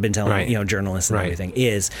the thing I've been telling Right. journalists and Right. everything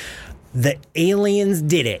is the aliens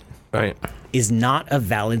did it. Right. Is not a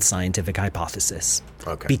valid scientific hypothesis.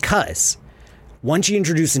 Okay. Because once you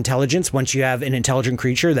introduce intelligence, once you have an intelligent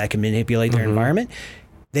creature that can manipulate their environment,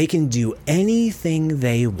 they can do anything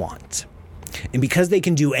they want. And because they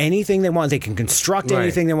can do anything they want, they can construct Right.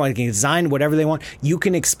 anything they want, they can design whatever they want, you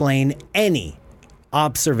can explain any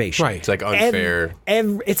observation. Right. It's like unfair.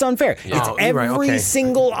 It's unfair. Oh, It's you're right, every okay.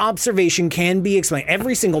 single observation can be explained.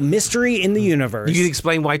 Every single mystery in the universe. You can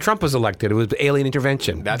explain why Trump was elected. It was alien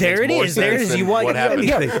intervention. That There makes it more is. There it sense is. than You want what happened.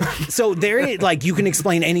 yeah. So there it like you can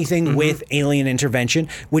explain anything with alien intervention,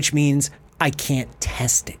 which means I can't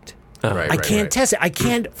test it. Right, I right, can't right. test it. I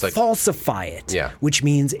can't like- falsify it. Yeah. Which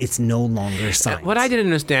means it's no longer science. What I didn't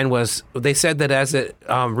understand was they said that as it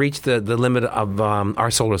reached the limit of our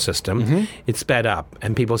solar system, it sped up,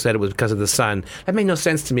 and people said it was because of the sun. That made no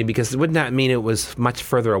sense to me because wouldn't that mean it was much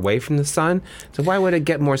further away from the sun? So why would it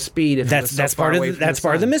get more speed if it was so far away from that's the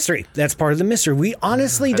part of the sun? mystery. That's part of the mystery. We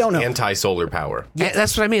honestly don't know. Anti-solar power. Yeah,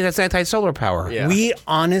 that's what I mean. That's anti-solar power. Yeah. We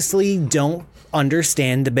honestly don't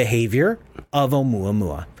understand the behavior of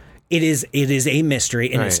Oumuamua. It is a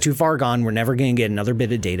mystery, and it's Right. too far gone. We're never going to get another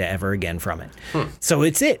bit of data ever again from it. So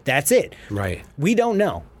it's it. That's it. Right. We don't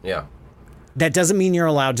know. Yeah. That doesn't mean you're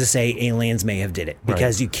allowed to say aliens may have did it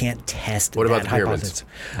because you can't test. What about that the pyramids?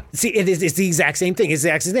 hypothesis. See, it's the exact same thing. It's the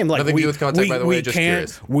exact same thing. Like Nothing to do with contact, by the way, just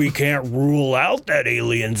curious. we can't rule out that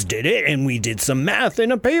aliens did it, and we did some math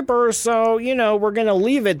in a paper, so we're gonna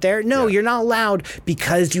leave it there. No, you're not allowed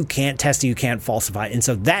because you can't test it, you can't falsify it, and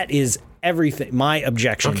so that is everything. My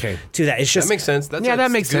objection Okay. to that. It's just That makes sense. That's Yeah, a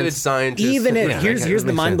that makes good sense. scientist. even if Yeah, here's that the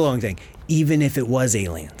makes mind blowing thing. Even if it was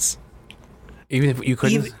aliens, Even if you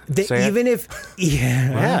couldn't say even it? if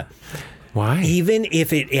yeah. Why? Even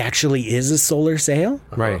if it actually is a solar sail,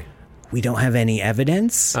 Right. we don't have any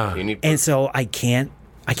evidence, You need and so I can't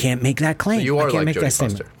make that claim. you are I can't like make Jodie that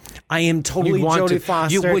statement. Foster. I am totally You'd want Jodie to-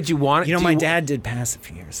 Foster. would you want it- do my you- dad did pass a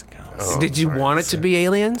few years ago. Did you want it to be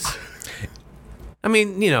aliens? I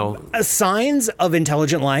mean, Signs of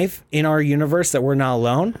intelligent life in our universe that we're not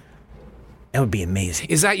alone. That would be amazing.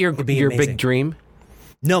 is that your be your amazing. big dream?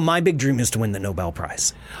 No, my big dream is to win the Nobel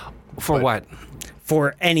Prize. For what?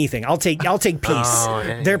 For anything, I'll take peace.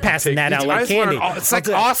 yeah. They're passing that out like candy. It's like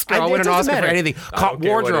Oscar. I'll win an Oscar for anything. don't care what it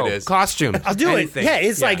Wardrobe, is. costume. I'll do anything. it. Yeah,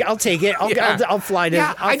 it's like I'll take it. I'll fly to.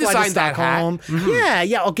 Yeah, I'll I fly to designed that hat. Stockholm.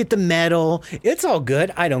 Yeah. I'll get the medal. It's all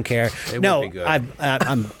good. I don't care. would be good. I'm.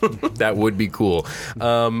 That would be cool.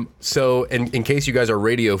 So, in case you guys are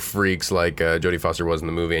radio freaks like Jodie Foster was in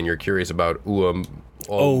the movie, and you're curious about Oumuamua.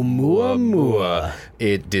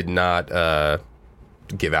 it did not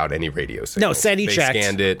give out any radio signal. No, said he they checked.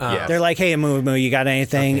 Scanned it. Yeah. They're like, hey, Amumu, you got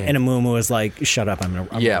anything? And Amumu was like, shut up, I'm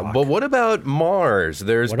gonna walk. But what about Mars?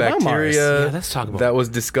 There's What about Mars? bacteria Yeah, let's talk about that was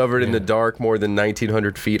discovered in the dark more than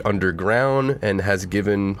 1,900 feet underground and has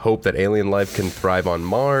given hope that alien life can thrive on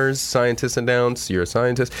Mars. Scientists announce. You're a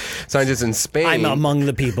scientist. Scientists in Spain. I'm among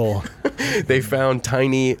the people. They found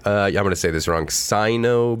tiny, I'm going to say this wrong,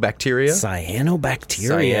 cyanobacteria.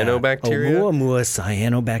 Cyanobacteria. Oumuamua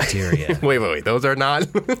cyanobacteria. Wait. Those are not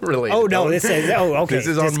related. Oh, no, this is, okay. This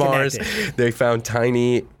is on Mars. They found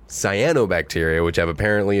tiny cyanobacteria, which have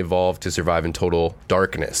apparently evolved to survive in total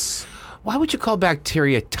darkness. Why would you call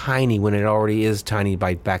bacteria tiny when it already is tiny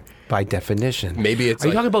by definition? Maybe it's Are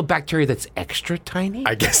you like- talking about bacteria that's extra tiny?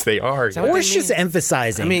 I guess they are. that what Or they it's just mean?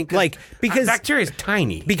 emphasizing. I mean, because bacteria is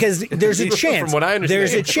tiny. Because there's a chance. From what I understand.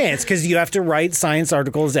 There's a chance because you have to write science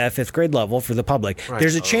articles at 5th grade level for the public.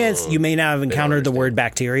 There's a chance you may not have encountered the word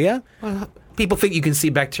bacteria, People think you can see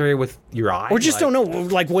bacteria with your eye. or just don't know.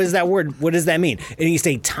 Like, what is that word? What does that mean? And you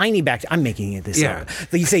say tiny bacteria. I'm making it this up.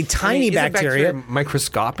 But you say tiny isn't bacteria.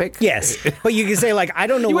 microscopic? Yes, but you can say like I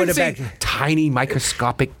don't know You what would a say bacteria. tiny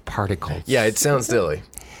microscopic particles. Yeah, it sounds silly.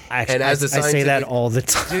 Actually, And as a I say that scientific- all the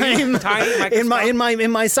time. Tiny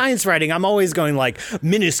in my science writing, I'm always going like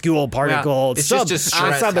minuscule particle. It's just to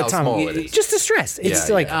stress how small it is. Just to stress. It's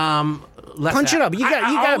Yeah, like Less Punch it up. You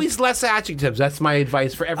got- always less adjectives. That's my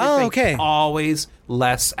advice for everything. Oh, okay. Always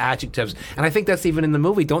less adjectives. And I think that's even in the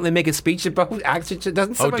movie. Don't they make a speech about adjectives?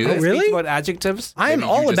 Doesn't someone do make a they? speech Really? about adjectives? I am Maybe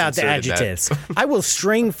you all just about the inserted that. adjectives. I will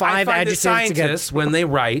string I 5 find that adjectives together. scientists, when they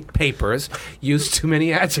write papers, use too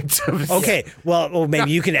many adjectives. Okay, well,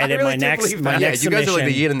 maybe you can I edit really my do next believe my that. Yeah, next you guys are like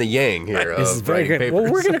submission. the yin and the yang here. This is of very writing good. papers.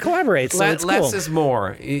 Well, we're going to collaborate, so it's Less cool. is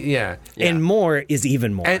more. Yeah. And more is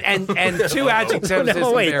even more. And two adjectives is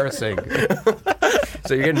wait. embarrassing.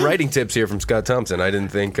 So you're getting writing tips here from Scott Thompson. I didn't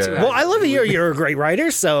think. well, I love that you're a great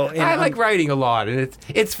writer, so and I like writing a lot, and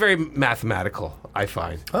it's very mathematical, I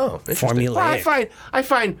find. Oh, interesting. formulaic. Well, I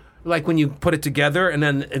find like when you put it together, and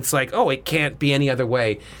then it's like, oh, it can't be any other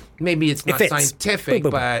way. Maybe it's not fits. scientific,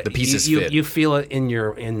 Boom, boom, boom. The but pieces you, fit. you feel it in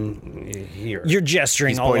here. You're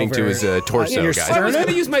gesturing He's all pointing over. to his torso, your guys. I was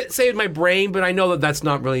sternum? going to say my brain, but I know that that's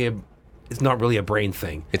not really it's not really a brain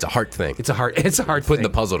thing. It's a heart thing. It's a hard Putting thing. the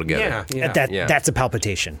puzzle together. Yeah. Yeah. That's a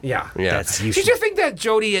palpitation. Yeah. Yeah. That's Did useful. you think that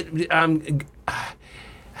Jodie?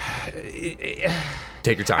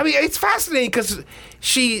 Take your time. I mean, it's fascinating because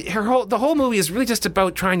the whole movie is really just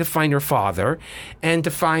about trying to find her father, and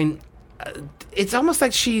to find. It's almost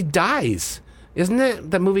like she dies, isn't it?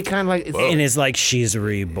 The movie kind of like. And it's like she's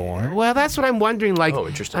reborn. Well, that's what I'm wondering. Like, Oh,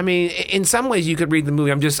 interesting. I mean, in some ways, you could read the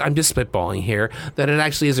movie. I'm just spitballing here that it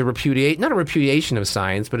actually is not a repudiation of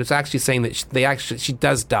science, but it's actually saying that she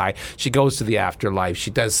does die. She goes to the afterlife. She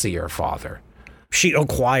does see her father. She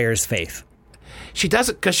acquires faith. She does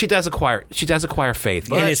it because she does acquire faith,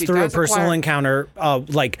 And Yes, it's she through a does personal acquire- encounter,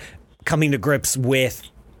 like coming to grips with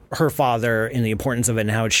her father and the importance of it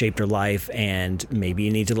and how it shaped her life. And maybe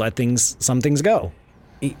you need to let some things go.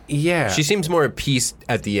 Yeah, She seems more at peace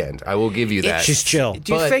at the end. I will give you that. She's chill.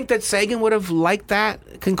 Do you But- think that Sagan would have liked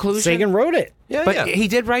that conclusion? Sagan wrote it, yeah, but yeah. he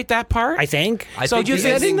did write that part. I think. I So think do you the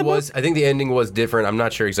think- ending the book- was. I think the ending was different. I'm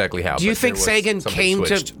not sure exactly how. Do you but think there was Sagan something came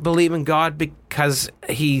switched. to believe in God because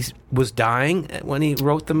he was dying when he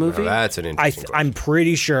wrote the movie? Now, that's an interesting. question. I'm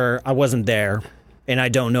pretty sure I wasn't there, and I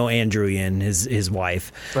don't know Andrew Yin, his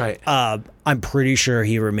wife. Right. I'm pretty sure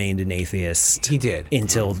he remained an atheist. He did.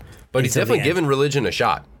 until. But he's until the definitely end. given religion a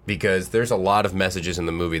shot because there's a lot of messages in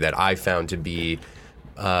the movie that I found to be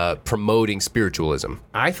promoting spiritualism.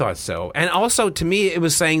 I thought so, and also to me, it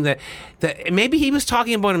was saying that maybe he was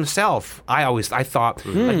talking about himself. I thought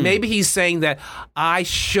like maybe he's saying that I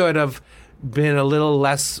should have been a little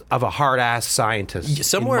less of a hard-ass scientist.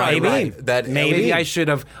 Somewhere I Maybe. read that Maybe I should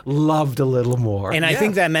have loved a little more. And I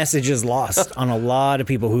think that message is lost on a lot of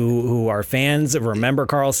people who are fans, remember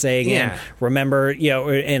Carl Sagan, Yeah. remember,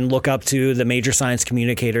 and look up to the major science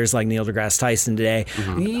communicators like Neil deGrasse Tyson today.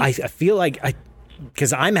 I feel like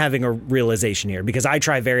because I'm having a realization here because I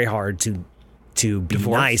try very hard to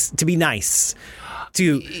be nice,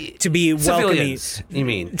 to be welcoming. civilians, you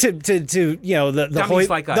mean? To the Dummies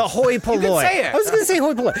like us. the hoi polloi. You can say it. I was going to say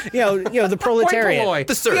hoi polloi. The proletariat. Hoi polloi.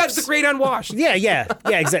 The serfs. Yeah, the great unwashed. Yeah,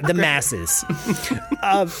 exactly. The masses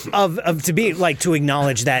of to be like to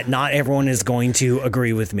acknowledge that not everyone is going to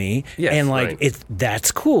agree with me, Yes, and like right.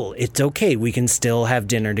 that's cool. It's okay. We can still have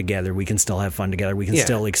dinner together. We can still have fun together. We can Yeah.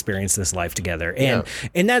 still experience this life together.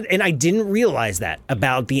 And I didn't realize that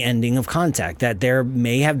about the ending of Contact. That there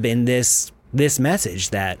may have been this message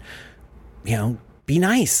that be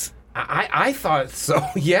nice. I thought so.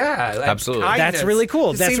 Yeah, like Absolutely. kindness. That's really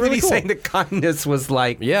cool. It That's seemed really to be cool. saying that kindness was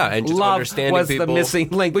like And just love understanding was people. the missing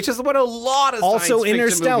link, which is what a lot of Also science fiction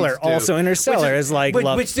Interstellar. movies do. Also Interstellar is like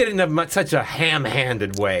love. which did it in such a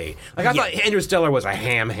ham-handed way. Like I thought Interstellar was a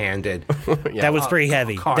ham-handed. That was pretty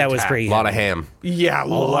heavy. That was contact. pretty A lot of heavy. ham. Yeah, a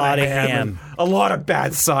lot of ham. ham. A lot of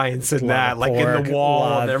bad science in that, of like in pork, the wall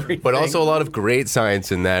lot- and everything. But also a lot of great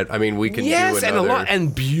science in that. I mean, we can do yes, another... and a lot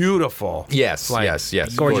and beautiful. Yes, Like,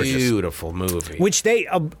 yes. gorgeous. Beautiful movie. Which they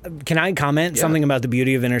can I comment something about the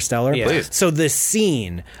beauty of Interstellar? Yeah. Please. So the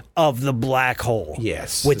scene of the black hole,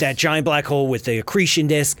 Yes. with that giant black hole with the accretion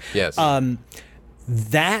disk, Yes.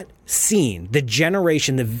 that scene, the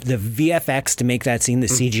generation, the VFX to make that scene, the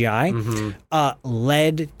CGI,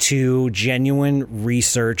 led to genuine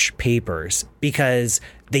research papers because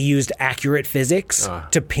they used accurate physics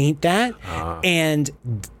to paint that, and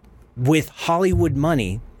with Hollywood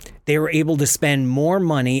money, they were able to spend more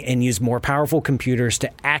money and use more powerful computers to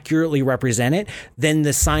accurately represent it than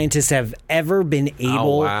the scientists have ever been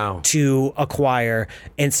able to acquire.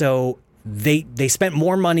 And so they spent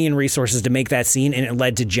more money and resources to make that scene, and it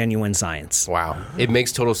led to genuine science. Wow. It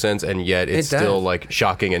makes total sense, and yet it's It does. still like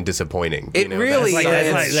shocking and disappointing. It really That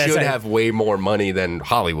is. science That's should like- have way more money than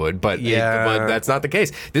Hollywood, but but that's not the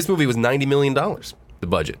case. This movie was $90 million, the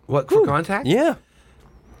budget. What for Contact? Yeah.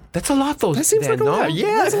 That's a lot, though. That seems like a no? lot. Yeah,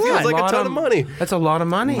 That's it a feels lot. like a ton of money. That's a lot of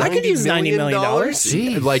money. I could use $90 million.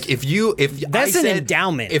 Jeez. Like if That's I an said,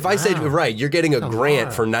 endowment. If I said right, you're getting a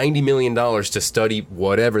grant for $90 million to study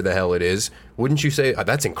whatever the hell it is, wouldn't you say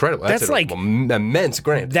that's incredible? That's an like- immense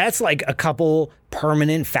grant. That's like a couple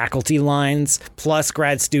permanent faculty lines plus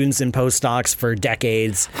grad students and postdocs for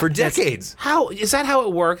decades. For decades. How is that? How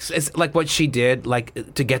it works? Is like what she did,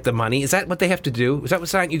 like to get the money. Is that what they have to do? Is that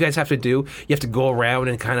what you guys have to do? You have to go around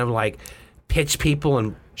and kind of like pitch people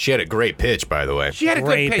and. She had a great pitch, by the way. She had a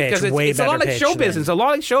Great good pitch pitch, because way it's a lot better like show pitch than- business. A lot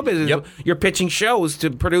like show business. Yep. You're pitching shows to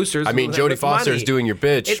producers. I mean, with Jodie Foster's money. doing your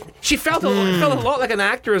pitch. She felt a lot like an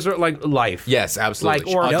actor's like life. Yes, absolutely.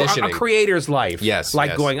 Like or a Auditioning. creator's life. Yes,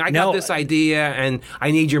 like yes. going. I No. got this idea and I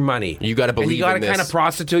need your money. You gotta And believe you got to in kind this. of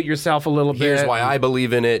prostitute yourself a little bit. Here's why I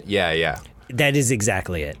believe in it. Yeah. That is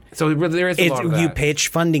exactly it. So there is a lot of that. You pitch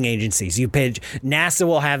funding agencies. You pitch. NASA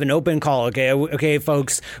will have an open call. Okay,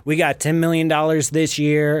 folks, we got $10 million this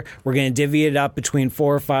year. We're going to divvy it up between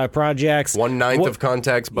 4 or 5 projects. 1/9 of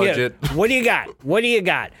Contact's budget. Yeah. What do you got? What do you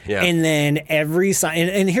got? Yeah. And then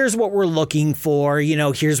and here's what we're looking for.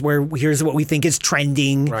 Here's what we think is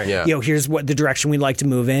trending. Right. Yeah. Here's what the direction we'd like to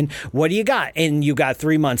move in. What do you got? And you got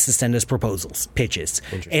 3 months to send us proposals, pitches.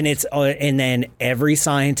 And it's and then every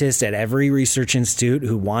scientist at every research institute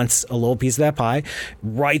who wants a little piece of that pie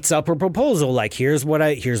writes up a proposal like here's what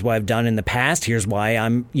I've done in the past, here's why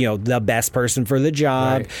I'm the best person for the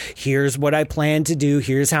job, here's what I plan to do,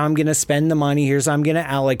 here's how I'm going to spend the money, here's how I'm going to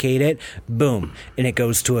allocate it. Boom. And it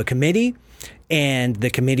goes to a committee. And the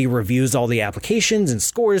committee reviews all the applications and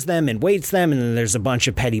scores them and weights them. And then there's a bunch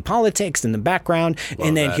of petty politics in the background.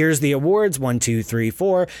 And then here's the awards 1, 2, 3,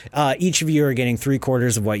 4. Each of you are getting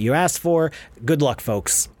 3/4 of what you asked for. Good luck,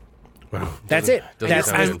 folks. Wow. That's it. doesn't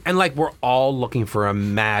sound good. And like we're all looking for a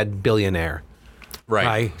mad billionaire.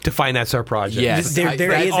 Right. To finance our project. Yes. There That's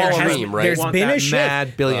is- all there has- dream, right? there's Want been that a shift.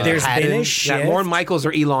 mad billionaire. There's been a Hadden, shift. Lorne Michaels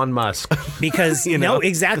or Elon Musk. Because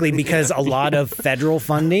exactly, because a lot of federal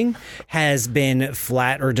funding has been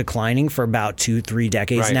flat or declining for about 2-3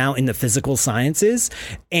 decades Right. now in the physical sciences,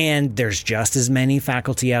 and there's just as many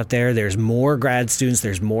faculty out there. There's more grad students,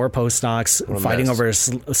 there's more postdocs fighting mess.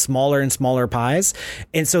 over smaller and smaller pies,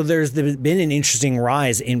 and so there's been an interesting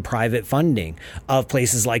rise in private funding of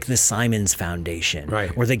places like the Simons Foundation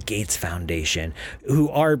Right. or the Gates Foundation, who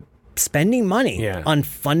are spending money Yeah. on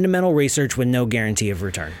fundamental research with no guarantee of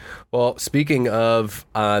return. Well, speaking of,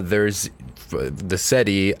 there's the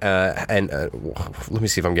SETI, and let me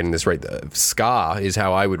see if I'm getting this right. Ska is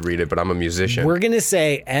how I would read it, but I'm a musician. We're going to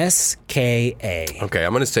say SKA. Okay,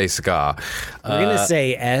 I'm going to say ska. We're going to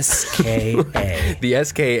say SKA. The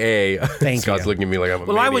SKA. Thank Scott's you. looking at me like I'm a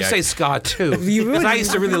Well, I would maniac. say ska too. You would- Because I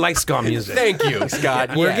used to really like ska music. Thank you,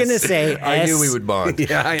 Scott. We're Yes. going to say I knew we would bond.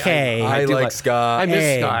 Yeah, K. I do like ska. I miss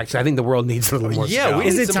Hey. ska. Actually, I think the world needs a little more Yeah, ska. we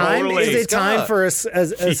Is need it some time? overlay Is it ska. time for a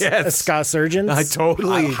Yes. ska surgeon? I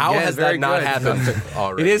totally. How yes, has very that not good. happened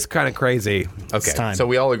already? It is kind of crazy. Okay, time. so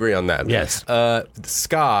we all agree on that. Yes.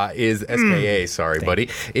 SKA is SKA. Sorry, buddy.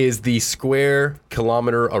 Is the square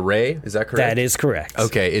kilometer array? Is that correct? That is correct.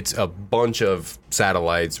 Okay, it's a bunch of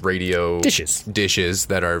satellites, radio Dishes.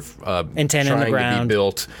 that are Antenna in the trying to ground. be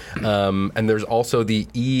built. And there's also the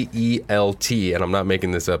EELT, and I'm not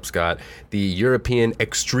making this up, Scott, the European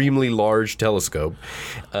Extremely Large Telescope.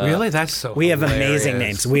 Really? That's so We have hilarious. amazing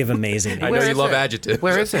names. We have amazing. I know you love adjectives.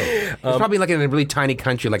 Where is it? It's probably like in a really tiny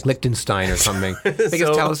country like Liechtenstein or something.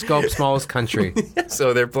 Biggest telescope, smallest country.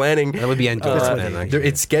 So they're planning. That would be Andorra.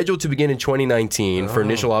 It's scheduled to begin in 2019 for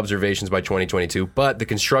initial observations by 2022, but the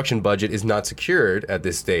construction budget is not secured at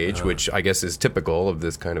this stage, which I guess is typical of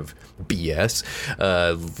this kind of BS,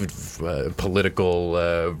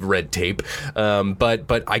 political red tape.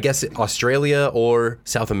 But I guess Australia or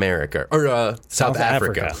South America or South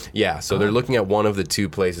Africa. Yeah, so they're looking at one of the two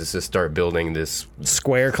places to start building this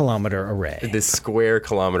Square kilometer array. the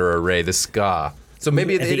SCA. So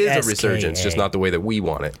maybe it is a resurgence, SKA. just not the way that we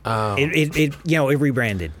want it. It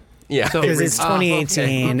rebranded. Yeah. Because it's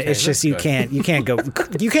 2018. okay, it's just you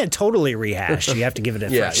can't totally rehash. You have to give it a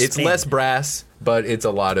fresh it's spin. less brass, but it's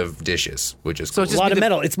a lot of dishes, which is cool. a lot of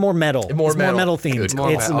metal. It's more metal. More it's metal. more metal themed. Good.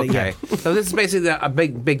 More It's, okay. So this is basically a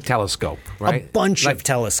big telescope, right? A bunch of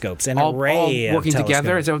telescopes, an all array of working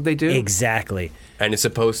together. Is that what they do? Exactly. And it's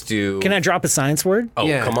supposed to... Can I drop a science word? Oh,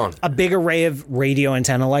 Yeah. come on. A big array of radio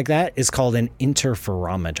antenna like that is called an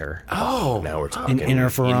interferometer. Oh, Now we're talking. An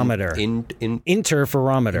interferometer.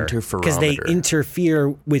 Interferometer. Because they Interferometer. interfere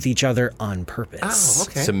with each other on purpose.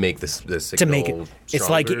 Oh, okay. To make this signal To make it,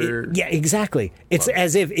 it's like, stronger. yeah, exactly. It's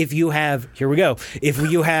as if you have, here we go. If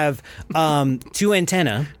you have two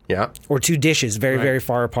antenna Yeah. or two dishes very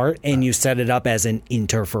far apart and you set it up as an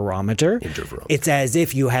interferometer, it's as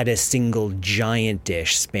if you had a single giant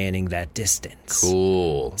dish spanning that distance.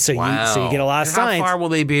 Cool. So Wow. you get a lot of How science. far will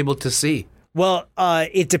they be able to see? Well,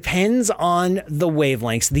 it depends on the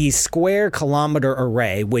wavelengths. The square kilometer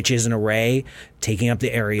array, which is an array taking up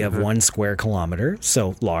the area of 1 square kilometer,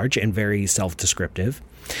 so large and very self-descriptive,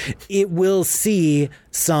 it will see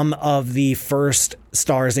some of the first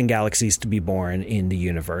stars and galaxies to be born in the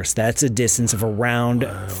universe. That's a distance of around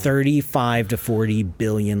 35 to 40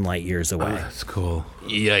 billion light years away. That's cool.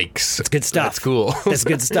 Yikes. That's good stuff. That's cool. That's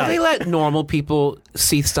good Do stuff. they let normal people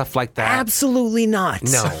see stuff like that? Absolutely not.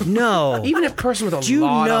 No. No. Even a person with a Do you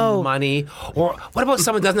lot know- of money, or what about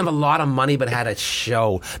someone who doesn't have a lot of money but had a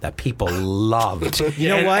show that people loved? You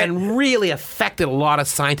know what? And really affected a lot of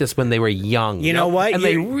scientists when they were young. You know what? And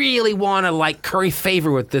they really want to like curry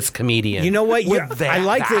favor with this comedian. You know what? Would I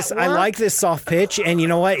like that this. I work? like this soft pitch, and you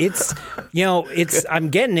know what? I'm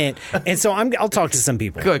getting it, and so I'll talk to some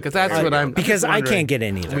people. Good, because that's what I'm. Because I wondering. can't get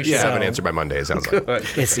any of We it. should have So an answer by Monday, it sounds like.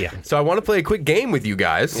 It's So I want to play a quick game with you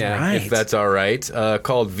guys, Yeah. Right. if that's all right,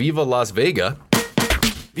 called Viva Las Vegas.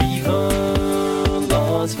 Viva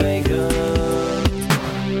Las Vegas.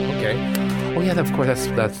 Okay. Oh yeah, of course.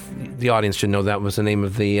 That's the audience should know that was the name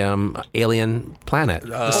of the alien planet,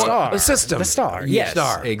 the star. the system, The star. Yes, Yes.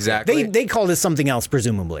 star. Exactly. They called it something else,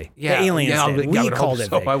 presumably. Yeah. The aliens Yeah, did. I We would called hope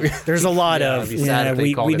it. so. Vega. There's a lot Yeah, of. it'd be sad if they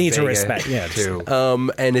we called it need to Vega, respect. Yeah. too.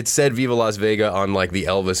 And it said Viva Las Vegas on like the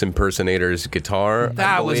Elvis impersonator's guitar. I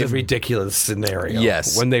That was a believe. ridiculous scenario.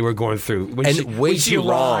 Yes. when they were going through, And way too long.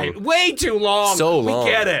 lied. Way too long. So long. We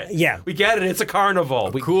get it. Yeah. we get it. It's a carnival.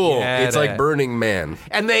 We Cool. get It's like it. Burning Man.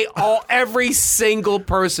 And every single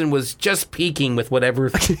person was just peaking with whatever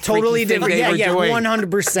Totally freaky thing different. they Yeah, were doing.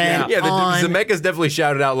 100%. Yeah, the on. Zemeckis definitely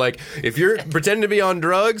shouted out like, if you're pretending to be on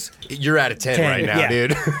drugs, you're at a 10 10, right now, yeah.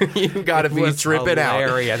 dude. You gotta be Was tripping out.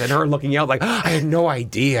 hilarious. And her looking out like, I had no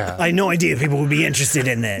idea. I had no idea people would be interested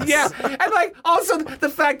in this. Yeah, and like also the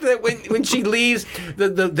fact that when she leaves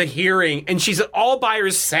the hearing and she's all by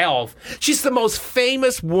herself, she's the most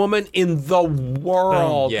famous woman in the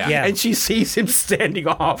world. Yeah. Yeah. And she sees him standing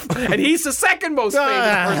off, and he's the second most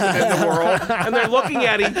famous person in the world, and they're looking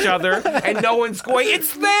at each other, and no one's going,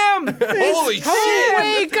 it's them! Holy shit!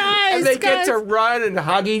 Hey, guys! And they get to run and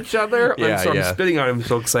hug each other. Yeah, I'm yeah. spitting on him. I'm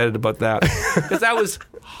so excited about that. Because that was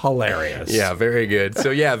hilarious. Yeah, very good. So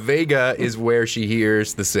yeah, Vega is where she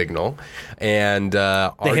hears the signal, and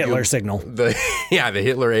the Hitler signal. The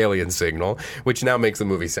Hitler alien signal, which now makes the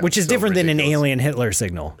movie sound Which is so different than an ridiculous. alien Hitler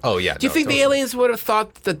signal. Oh yeah. Do you think the aliens would have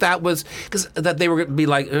thought that was because that they were going to be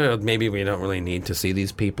like, maybe we don't really need to see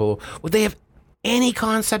these people? Would they have any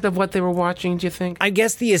concept of what they were watching? Do you think? I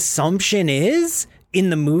guess the assumption is in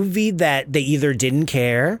the movie that they either didn't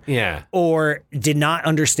care Yeah. or did not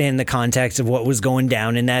understand the context of what was going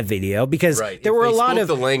down in that video because Right. there If were a they lot spoke of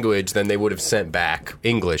the language, then they would have sent back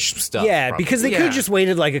English stuff. yeah, probably. because they could Yeah. have just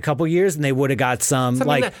waited like a couple years and they would have got some Something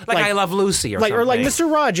like I Love Lucy or like something. or like Mr.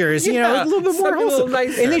 Rogers, you know, Yeah, a little bit more something a little wholesome.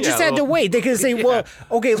 nicer. And they just Yeah, had to well, wait. They could say, well,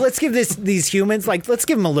 okay, let's give these humans let's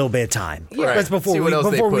give them a little bit of time. Right. That's See what else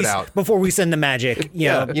they put out. before we send the magic. You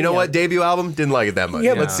know what? Debut album didn't like it that much.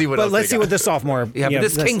 Yeah, Let's see what but else. let's they see got. what the sophomore Yeah, but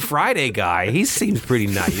this that's- King Friday guy, he seems pretty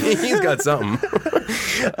nice. He's got something.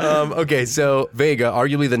 Okay, so Vega,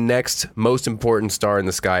 arguably the next most important star in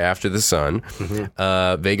the sky after the sun.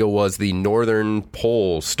 Vega was the northern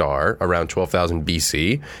pole star around 12,000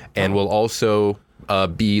 BC and will also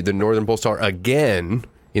be the northern pole star again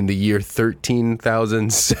in the year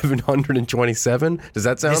 13,727. Does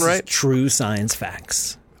that sound This right? is true science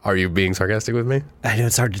facts. Are you being sarcastic with me? I know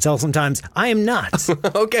it's hard to tell sometimes. I am not.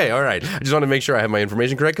 Okay, all right. I just want to make sure I have my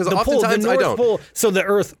information correct because The oftentimes I North don't. Pole. So the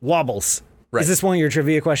Earth wobbles. Right. Is this one of your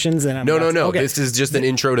trivia questions? And I'm No. Okay. This is just an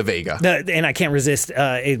intro to Vega. And I can't resist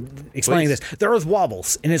explaining Please. this. The Earth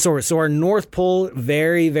wobbles in its orbit. So our North Pole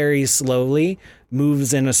very, very slowly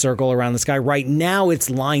moves in a circle around the sky. Right now it's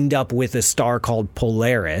lined up with a star called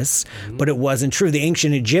Polaris, but it wasn't true. The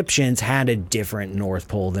ancient Egyptians had a different North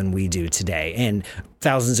Pole than we do today. And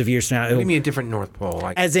thousands of years from now, Give me a different North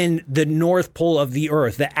Pole. as in the North Pole of the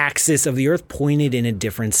Earth, the axis of the Earth pointed in a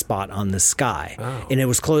different spot on the sky. And it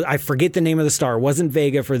was close. I forget the name of the star. It wasn't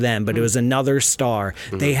Vega for them, but it was another star.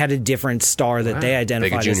 They had a different star that they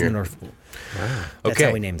identified Vega as the Jr. North Pole. That's Okay.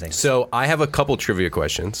 how we name things. So I have a couple trivia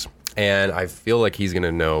questions, and I feel like he's going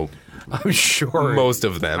to know I'm sure. most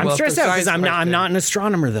of them. I'm Well, stressed for out because science I'm question. not an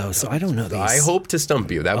astronomer, though, so I don't know these. I hope to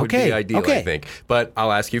stump you. That would Okay, be ideal, I okay. think. But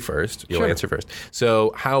I'll ask you first. You'll Sure. answer first.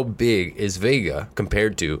 So how big is Vega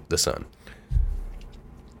compared to the sun?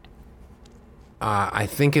 I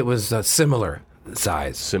think it was a similar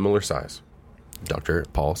size. Similar size. Dr.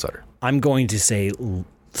 Paul Sutter. I'm going to say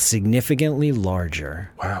significantly larger.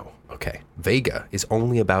 Wow. Okay. Vega is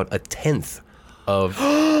only about a tenth of,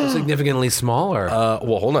 Significantly smaller.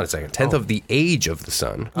 well, hold on a second. Tenth of the age of the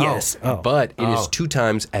sun. Yes. Oh. But it is 2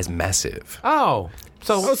 times as massive. So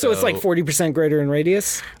So it's like 40% greater in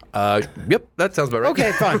radius? Yep, that sounds about right.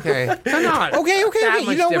 Okay, fine. okay. They're not Okay. that You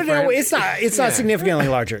much know what? different. No, it's not significantly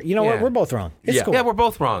larger. You know what? Yeah. We're both wrong. It's Yeah. cool. Yeah, we're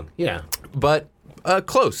both wrong. Yeah. But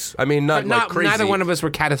close. I mean, not, But like crazy. neither one of us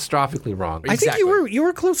were catastrophically wrong. I think you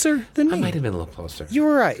were closer than me. I might have been a little closer. You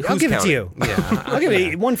were right. I'll Who's give it to counting? you. Yeah. I'll give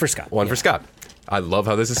it one for Scott. One for Scott. I love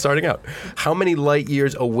how this is starting out. How many light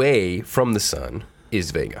years away from the sun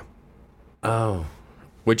is Vega? Oh.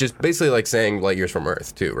 Which is basically like saying light years from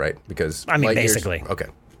Earth, too, right? Because I mean, light years- basically. Okay.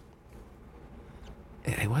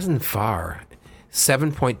 It wasn't far.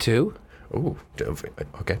 7.2? Ooh.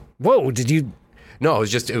 Okay. Whoa, did you? No, it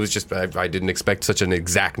was just. I didn't expect such an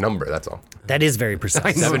exact number. That's all. That is very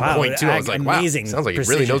precise. 7.2. I was like, wow. amazing. Sounds like he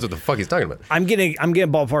precision. really knows what the fuck he's talking about. I'm getting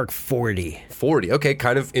ballpark 40. 40. Okay,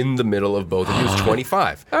 kind of in the middle of both of you. It's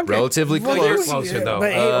 25. Okay. Relatively Well, you're close. closer, though.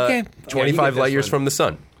 But, okay. 25 this light years one. from the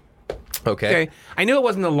sun. Okay. Okay. I knew it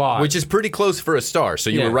wasn't a lot. Which is pretty close for a star,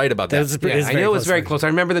 so you Yeah. were right about that. That was pretty- yeah, it's I very knew it was close very range. close. I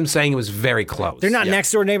remember them saying it was very close. They're not Yeah.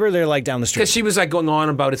 next door neighbor. They're like down the street. Because she was like going on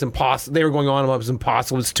about it's impossible. They were going on about it's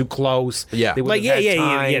impossible. It's too close. Yeah. They Like, wouldn't have yeah,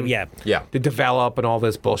 had time Yeah. to develop and all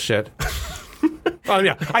this bullshit. Oh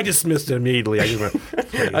yeah, I dismissed it immediately. I just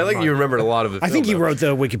went, I like you remembered a lot of it. I think you wrote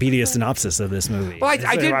the Wikipedia synopsis of this movie. Well,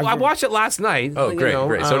 I did. I watched it last night. Oh, you great, know,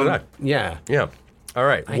 great. So did I. Yeah. Yeah. All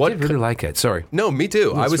right. I did really like it. Sorry. No, me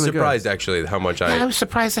too. I was really good. surprised actually how much I was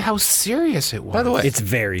surprised at how serious it was. By the way, It's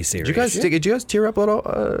very serious. did you guys tear up at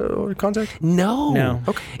all? Contact? no, No.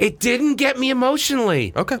 Okay. it didn't get me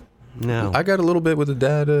emotionally. Okay. No, I got a little bit with the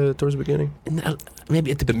dad towards the beginning. No, maybe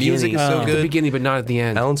at the music beginning. is so At good. the beginning, but not at the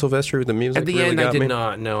end. Alan Silvestri with the music. At the really end, got I did me.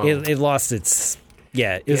 not. No, It lost its.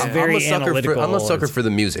 Yeah, it was I'm very a sucker analytical. I'm a sucker for the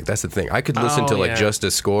music. That's the thing. I could listen to like yeah. just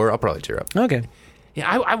a score. I'll probably tear up. Okay. yeah,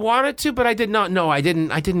 I wanted to, but I did not. No, I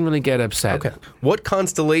didn't. I didn't really get upset. Okay. What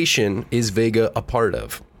constellation is Vega a part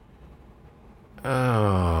of?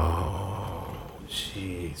 Oh,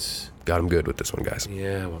 jeez. Got him good with this one, guys.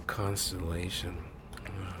 Yeah, what constellation?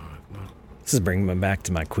 This is bringing me back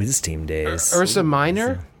to my quiz team days. Ursa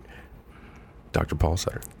Minor. Dr. Paul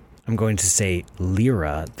Sutter. I'm going to say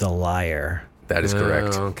Lyra the Liar. That is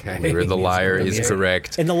correct. okay. Lyra the Liar is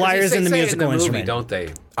correct. And the liar's in the musical movie, instrument. don't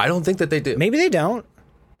they? I don't think that they do. Maybe they don't.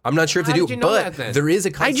 I'm not sure if they How do, did you know but that, then? there is a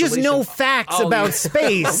I constellation. just know facts Oh, about yeah.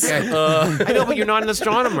 space. I know, but you're not an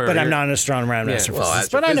astronomer. But I'm not an astronomer. I'm an Yeah.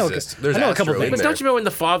 astrophysicist. Well, but I know, astrophysicist. I There's know a couple astro in things. But there. don't you remember when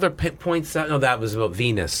the father points out? No, that was about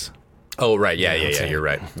Venus. Oh, right. Yeah. You're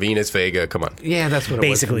right. Venus, Vega. Come on. Yeah, that's what it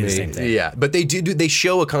Basically the was for same me. thing. Yeah, but they they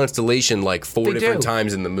show a constellation like 4 They different do.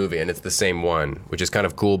 times in the movie, and it's the same one, which is kind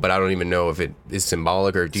of cool. But I don't even know if it is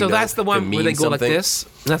symbolic or do you So know that's the if it one where they means go like something? this.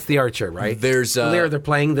 That's the archer, right? There's lyre. They're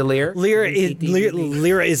playing the lyre.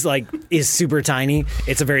 Lyra is super tiny.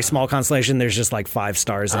 It's a very small constellation. There's just like 5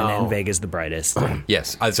 stars in it, and Vega's the brightest.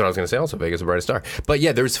 Yes, that's what I was going to say. Also, Vega's the brightest star. But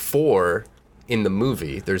yeah, there's 4 in the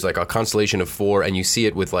movie. There's like a constellation of 4, and you see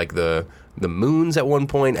it with like the moons at one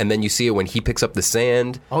point, and then you see it when he picks up the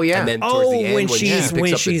sand. Oh, yeah. And then towards the end when she she's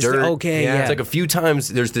picks up the dirt. okay, yeah. It's like a few times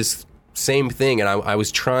there's this same thing, and I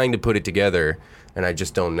was trying to put it together, and I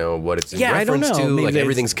just don't know what it's in Yeah, I don't reference know. to. Maybe Like it's-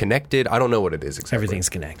 everything's connected. I don't know what it is exactly. Everything's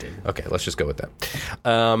connected. Okay, let's just go with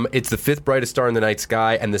that. It's the 5th brightest star in the night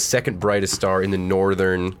sky and the 2nd brightest star in the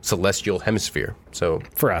northern celestial hemisphere. So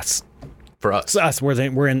For us. for us,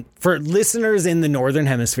 We're in for listeners in the northern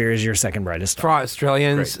hemisphere is your second brightest For star.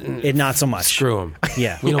 Australians, It not so much. screw them.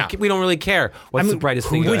 Yeah. We don't really care what's the brightest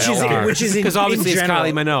thing. which is in because obviously in it's general.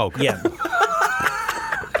 Kylie Minogue. Yeah.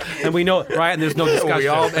 And we know, right? And there's no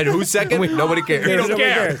discussion. and who's second? Nobody cares. We don't Nobody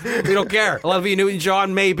care. cares. We don't care. Olivia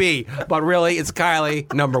Newton-John, maybe, but really, it's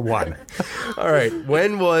Kylie, number 1. All right.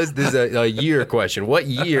 When was this is a year question? What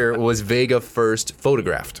year was Vega first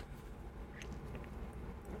photographed?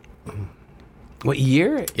 What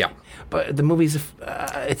year? Yeah. But the movie's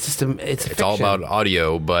it's just it's It's all about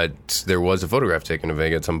audio, but there was a photograph taken of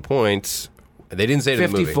Vega at some point. They didn't say it in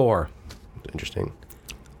the movie. 54. Interesting.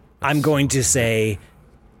 I'm going to say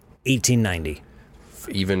 1890.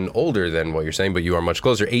 Even older than what you're saying, but you are much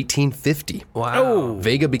closer. 1850. Wow.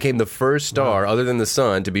 Vega became the first star, other than the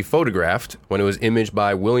sun, to be photographed when it was imaged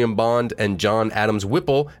by William Bond and John Adams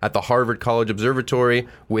Whipple at the Harvard College Observatory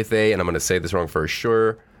with a, and I'm going to say this wrong for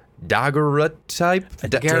sure, daguerreotype?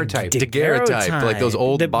 Daguerreotype. Like those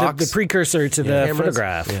old box. The precursor to the cameras?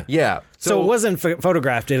 photograph. Yeah. So it wasn't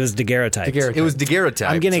photographed, it was daguerreotyped. It was daguerreotype.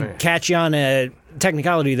 I'm going to catch you on a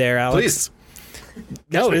technicality there, Alex. Please.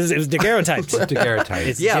 No, it was daguerreotyped. Daguerreotype.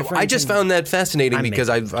 It's Yeah, different I just than- found that fascinating I'm because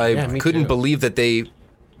me couldn't too. believe that they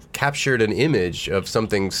captured an image of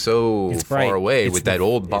something so It's bright. far away It's with that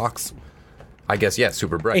old box. I guess, yeah,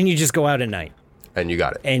 super bright. And you just go out at night. And you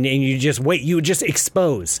got it. And you just wait. You just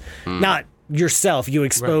expose, not yourself. You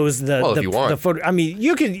expose the Well, if you want. the photo. I mean,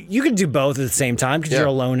 you could do both at the same time because Yeah. you're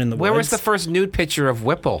alone in the Where was woods. the first nude picture of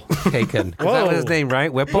Whipple taken? Is that Whoa. his name,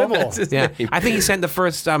 right? Whipple? Whipple. That's his yeah. name. I think he sent the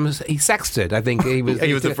first, he sexted. I think he was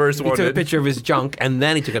He was the first He one, took a didn't he? picture of his junk, and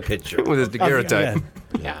then he took a picture. With his daguerreotype. Yeah.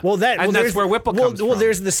 Yeah. Well, and that's there's- where Whipple well, comes Well, from.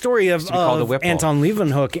 there's the story of, be called the Whipple. Anton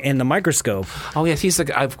Leeuwenhoek and the microscope. Oh, yes, he's the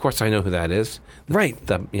guy. Of course, I know who that is. Right.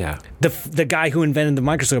 Yeah. The guy who invented the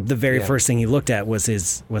microscope. The very Yeah. first thing he looked at was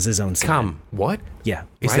his own semen. Come. What? Yeah.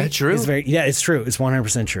 Is Right? that true? It's true. It's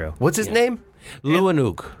 100% true. What's his name?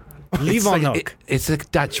 Leeuwenhoek. Leeuwenhoek. It's a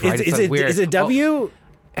Dutch, right? Is It's like weird. it W?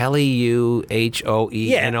 Leuhoenoeke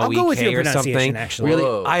Yeah, I'll go with your or something. pronunciation, actually. Really,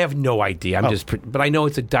 Whoa. I have no idea. I'm but I know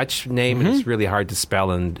it's a Dutch name and Mm-hmm. it's really hard to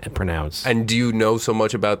spell and pronounce. And do you know so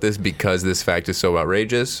much about this because this fact is so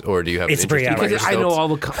outrageous, or do you have It's an pretty interest in Because I know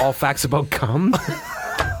microscopes? all facts about cum.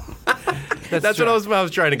 That's what I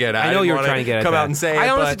was trying to get at. I know didn't you were wanna trying to get at come that. out and say I it,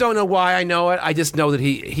 honestly but- don't know why I know it. I just know that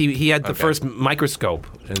he had the Okay. first microscope,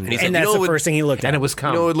 he said, And "You that's know the what- first thing he looked at. and it was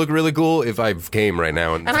cum. You know, it would look really cool if I came right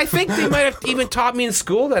now. And and I think they might have even taught me in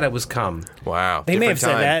school that it was cum. wow, They may have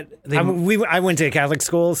different said time. that. I went to a Catholic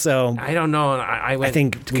school, so I don't know. I went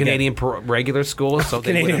think to we Canadian regular school, so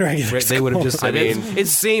Canadian regular they would have just school. said, I mean-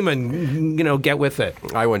 it's semen, get with it.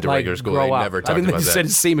 I went to Like, regular school. grow They up. never I talked think about they that. said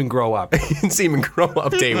it's semen, grow up. Semen grow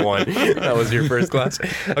up day one. That was your first class.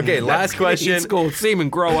 Okay, last question. School, semen,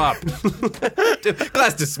 grow up.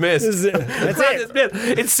 Class dismissed. that's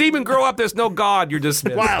it. It's semen, grow up. There's no God. You're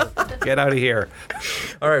dismissed. Wow. Get out of here.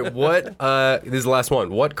 All right, what? This is the last one.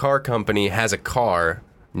 What car company has a car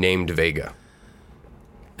named Vega?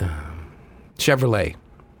 Chevrolet.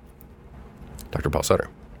 Dr. Paul Sutter.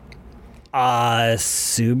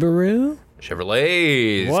 Subaru?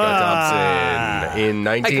 Chevrolet, Scott Thompson, in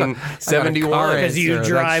 1971. Because you Sir,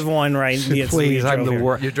 drive that's- one, right? Yes, Please, we I'm drove the here.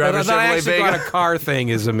 worst. You drive a That I Chevrolet actually Vega? got a car thing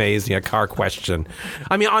is amazing. A car question.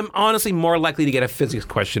 I mean, I'm honestly more likely to get a physics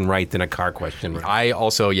question right than a car question right. I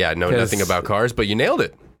also, know 'Cause- nothing about cars, but you nailed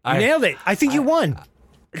it. You nailed it. I think you won.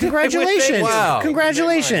 Congratulations. Wow.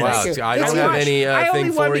 Congratulations. Wow, I don't have any I only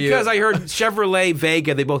thing won for you. because I heard Chevrolet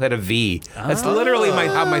Vega. They both had a V. That's literally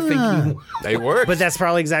how my thinking. They work. But that's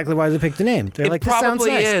probably exactly why they picked the name. They're It like, this sounds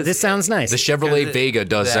probably nice. is. This sounds nice. the Chevrolet Vega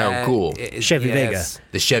does sound cool. Chevy Vega.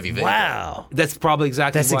 The Chevy Vega. Wow. That's probably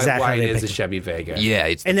exactly That's why, exactly why how it they is a picked it. Chevy Vega. Yeah,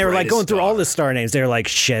 it's And they were like brightest going through star. all the star names. They're like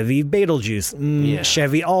Chevy Betelgeuse, Yeah.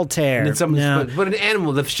 Chevy Altair. And then some, no. but an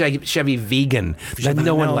animal, the Chevy Vegan.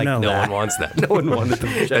 No one liked no. No that. one wants that. No one wanted the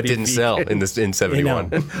Chevy That didn't Vegan. sell in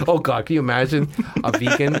 71. Oh God, can you imagine a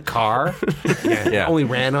vegan car? Yeah. Only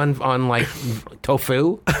ran on like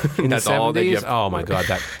tofu in That's the 70s. all that you have to Oh my God,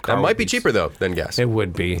 that might be cheaper though than gas. It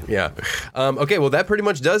would be. Yeah. Okay. Well, that pretty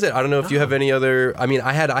much does it. I don't know if you have any other. I mean,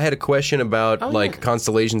 I had a question about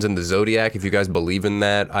constellations in the zodiac. If you guys believe in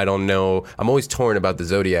that, I don't know. I'm always torn about the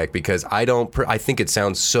zodiac because I don't. I think it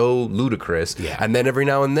sounds so ludicrous. Yeah. And then every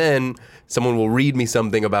now and then, someone will read me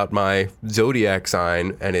something about my zodiac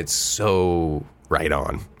sign, and it's so right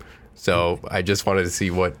on. So I just wanted to see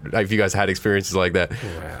if you guys had experiences like that.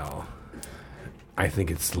 Well, I think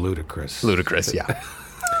it's ludicrous. Ludicrous, yeah.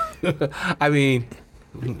 I mean,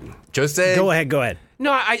 Just say. Go ahead.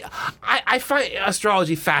 no, I find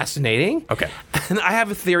astrology fascinating. Okay. And I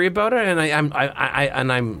have a theory about it,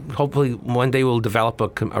 and I'm hopefully one day we'll develop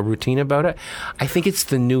a routine about it. I think it's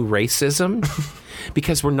the new racism.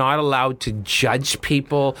 Because we're not allowed to judge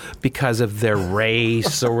people because of their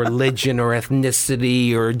race or religion or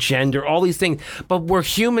ethnicity or gender, all these things. But we're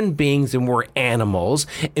human beings and we're animals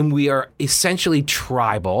and we are essentially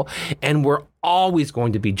tribal and we're always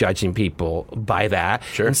going to be judging people by that.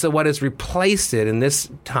 Sure. And so what has replaced it in this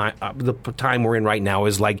time, the time we're in right now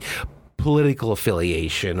is like political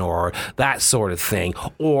affiliation or that sort of thing,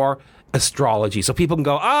 or astrology. So people can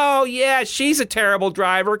go, oh, yeah, she's a terrible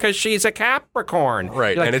driver because she's a Capricorn.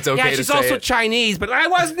 Right, Like, and it's okay yeah, to she's say also it. Chinese, but I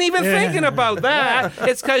wasn't even thinking about that.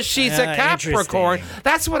 It's because she's a Capricorn. Interesting.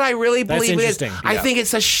 That's what I really That's believe it is. interesting. I think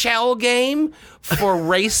it's a shell game for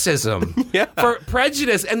racism, for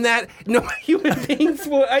prejudice, and that no human beings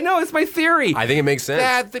will. I know, it's my theory. I think it makes sense.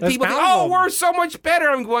 That the That's people think, powerful. oh, we're so much better.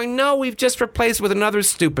 I'm going, no, we've just replaced with another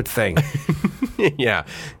stupid thing. Yeah.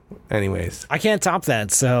 Anyways. I can't top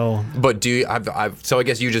that. So, But do you? So I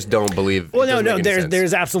guess you just don't believe. well, it doesn't no. make any sense.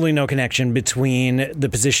 There's absolutely no connection between the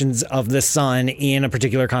positions of the sun in a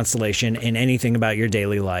particular constellation and anything about your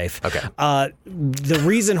daily life. Okay. The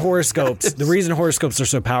reason horoscopes are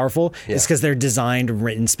so powerful is because they're designed and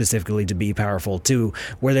written specifically to be powerful too,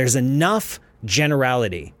 where there's enough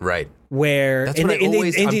generality. Right. Where That's what I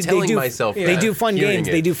always- I'm telling myself they that, do fun hearing games.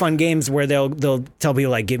 it. They do fun games where they'll tell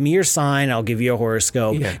people like, give me your sign, I'll give you a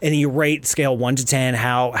horoscope, Yeah. and then you rate scale 1 to 10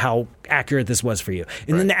 how accurate this was for you,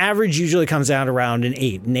 and then the average usually comes out around an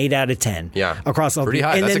 8 out of 10. Yeah. across all Pretty people.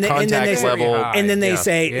 high. And That's then a contact they say, level. and then they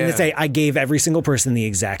Yeah. say I gave every single person the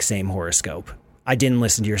exact same horoscope. I didn't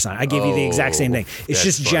listen to your sign. I gave you the exact same thing. It's that's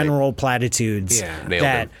just funny. general platitudes. Yeah. Nailed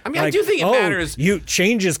that it. I mean, I do think it matters.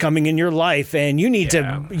 Change is coming in your life, and you need to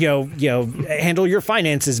handle your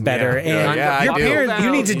finances better. Yeah. And Yeah, I your do. parents,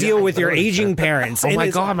 you need to deal with your totally. aging parents. Oh And my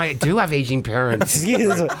it's- God, I do have aging parents.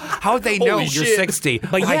 Yes. How'd they know Holy you're shit. 60?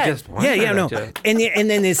 But Well, I yeah, just wondered. no. And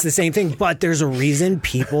then it's the same thing, but there's a reason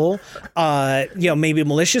people, maybe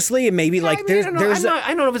maliciously, and maybe like I there's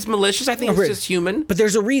don't know if it's malicious. I think it's just human. but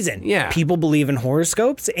there's a reason. Yeah. People believe in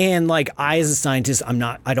horoscopes, and like I, as a scientist,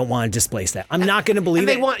 I don't want to displace that. I'm not going to believe And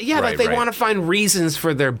they it. want, Right, but they right. want to find reasons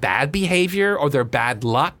for their bad behavior or their bad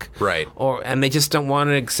luck, Right. And they just don't want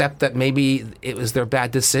to accept that maybe it was their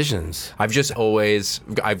bad decisions.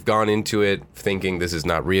 I've gone into it thinking this is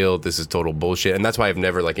not real, this is total bullshit, and that's why I've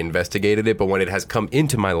never like investigated it. But when it has come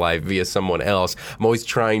into my life via someone else, I'm always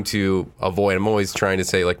trying to avoid. I'm always trying to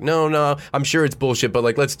say like, no, I'm sure it's bullshit, but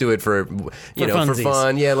like let's do it for for funsies.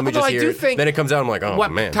 fun. Yeah, let me Although just I hear do it. think Then it comes out, I'm like, oh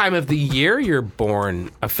what man. time of the year you're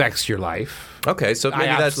born affects your life. Okay, so maybe I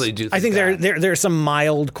that's absolutely do. I think that. there are some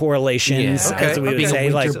mild correlations, as we would being say.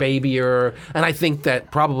 a Like winter baby, and I think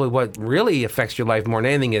that probably what really affects your life more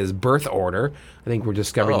than anything is birth order. I think we're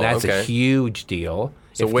discovering that's okay. a huge deal.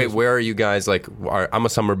 So wait, where are you guys? Like, I'm a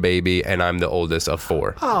summer baby, and I'm the oldest of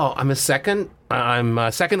 4. Oh, I'm second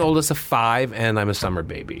oldest of 5, and I'm a summer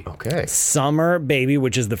baby. Okay. summer baby,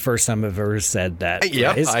 which is the first time I've ever said that.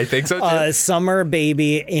 Yeah, phrase. I think so, too. Summer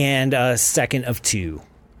baby and second of 2.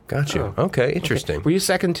 Got you. Okay, interesting. Were you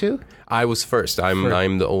second too? I was first.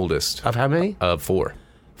 I'm the oldest Of how many? of 4.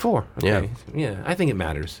 4. Okay. Yeah. I think it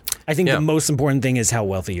matters. I think Yeah. the most important thing is how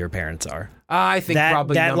wealthy your parents are. I think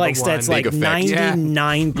probably That number like one. that's like Big effect.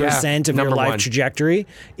 99% of your Number life one. trajectory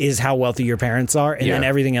is how wealthy your parents are, and then Yeah.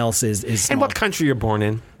 everything else is small. And what country you're born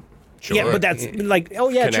in? Sure. Yeah, but that's like true.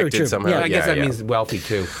 Connected somehow. Yeah. I guess that yeah. means wealthy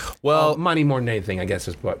too. Well- money more than anything, I guess,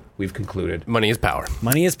 is what we've concluded. Money is power.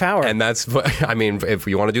 Money is power. And that's what, I mean, if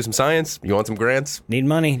you want to do some science, you want some grants, need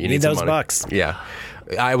money. you Need some those money. bucks. Yeah.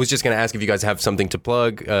 I was just going to ask if you guys have something to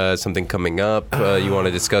plug, something coming up you want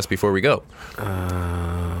to discuss before we go.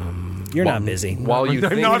 You're not busy. While you I'm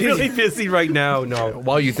think, not really busy right now. No.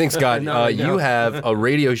 while you think, Scott, No. you have a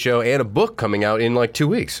radio show and a book coming out in like 2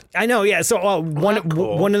 weeks. I know, yeah. So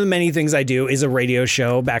cool. one of the many things I do is a radio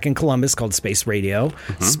show back in Columbus called Space Radio,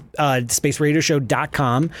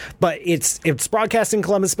 spaceradioshow.com. But it's broadcast in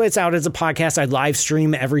Columbus, but it's out as a podcast. I live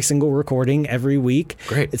stream every single recording every week.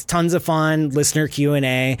 Great. It's tons of fun, listener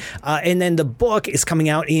Q&A. And then the book is coming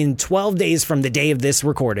out in 12 days from the day of this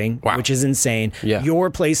recording, which is insane. Yeah. Your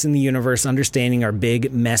Place in the Universe, Understanding Our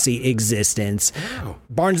Big, Messy Existence. Wow.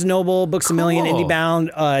 Barnes & Noble, Books A Million, Cool.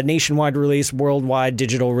 IndieBound, nationwide release, worldwide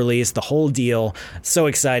digital release, the whole deal. So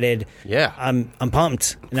excited. Yeah. I'm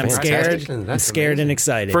pumped and I'm Fantastic. scared. I'm That's scared amazing. and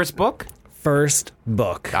excited. First book? First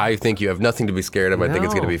book. I think you have nothing to be scared of. I think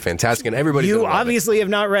it's going to be fantastic, and everybody's You gonna love it. obviously have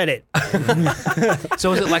not read it.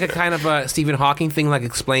 So is it like a kind of a Stephen Hawking thing, like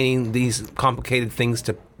explaining these complicated things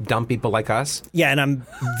to dumb people like us? Yeah, and I'm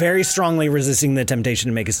very strongly resisting the temptation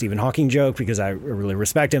to make a Stephen Hawking joke because I really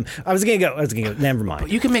respect him. I was gonna go. Never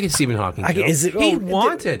mind. You can make it Stephen Hawking. I can- joke. is it- he oh,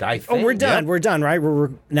 wanted, I think. Oh, we're done. Yeah. We're done, right?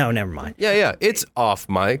 No, never mind. Yeah, it's off,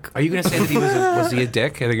 Mike. Are you going to say that he was he a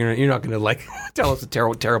dick? You're not going to like tell us a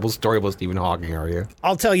terrible story about Stephen Hawking, are you?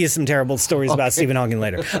 I'll tell you some terrible stories about Stephen Hawking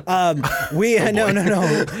later.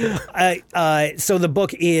 No. So the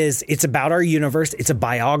book it's about our universe. It's a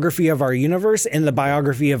biography of our universe and the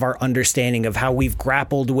biography of our understanding of how we've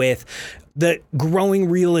grappled with the growing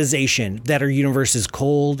realization that our universe is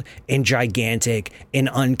cold and gigantic and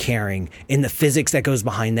uncaring, and the physics that goes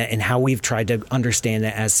behind that and how we've tried to understand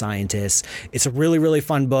that as scientists. It's a really, really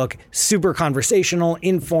fun book, super conversational,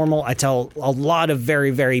 informal. I tell a lot of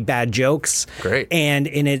very, very bad jokes. Great. And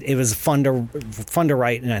in it was fun to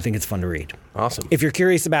write, and I think it's fun to read. Awesome. If you're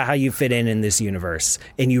curious about how you fit in this universe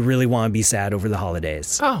and you really want to be sad over the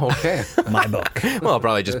holidays, Oh, okay. my book. Well, I'll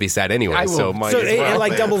probably just be sad anyway, I will- so might So as it well.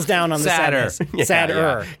 like doubles down on the Sadder. sadness.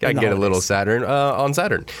 Sadder. I can get a little Saturn on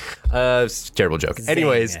Saturn. It's a terrible joke.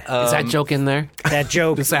 Anyways, Is Is that joke in there? That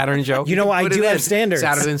joke. The Saturn joke? You know, I put it do have in. standards.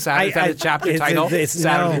 Saturn and Saturn. Is that a chapter title?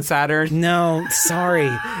 Saturn and Saturn. No, sorry.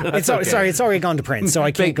 Sorry, it's already gone to print, so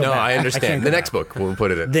I can't go no, back. I can't understand. go The back. next book, we'll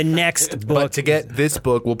put it in. The next book. But to get this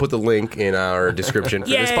book, we'll put the link in our description for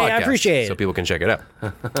this Yay, podcast. I appreciate it. So people can check it out.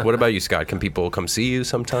 What about you, Scott? Can people come see you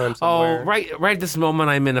sometime? Oh, Somewhere? right this moment,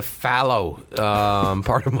 I'm in a fallow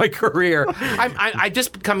part of my career. I've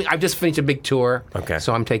just finished a big tour. Okay.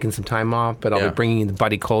 So I'm taking some time off, but I'll Yeah. be bringing the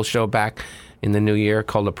Buddy Cole show back in the new year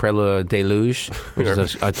called Le Prélude Deluge, which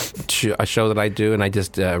is a show that I do, and I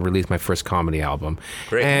just released my first comedy album.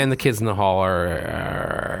 Great. And the kids in the hall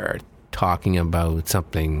are talking about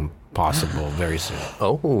something possible very soon.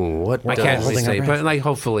 Oh, what? I can't really holding our say, breath. but like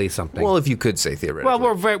hopefully something. Well, if you could say theoretically.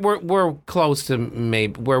 Well, we're close to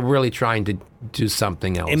maybe we're really trying to do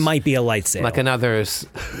something else. It might be a light sale. like another,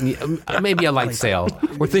 maybe a light sale.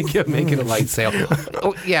 We're thinking of making a light sale.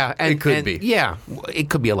 Oh, yeah, and, It could and- be. Yeah, it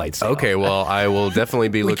could be a light sale. Okay, well, I will definitely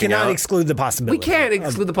be we looking cannot out. exclude the possibility. We can't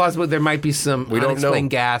exclude the possibility there might be some We don't unexplained know.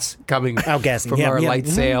 gas coming Outgassing. from Yeah, our yeah. light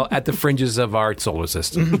sale at the fringes of our solar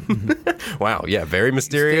system. Wow, yeah, very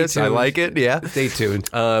mysterious. I tuned. like it. Yeah. Stay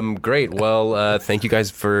tuned. Great. Well, thank you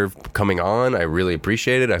guys for coming on. I really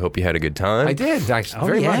appreciate it. I hope you had a good time. I did actually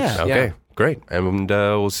very yeah. much. Okay, Yeah. great. And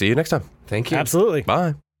we'll see you next time. Thank you. Absolutely.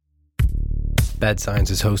 Bye. Bad Science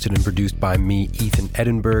is hosted and produced by me, Ethan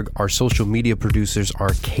Edinburgh. Our social media producers are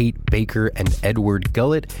Kate Baker and Edward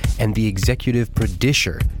Gullett, and the executive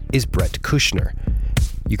producer is Brett Kushner.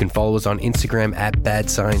 You can follow us on Instagram at Bad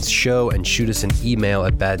Science Show and shoot us an email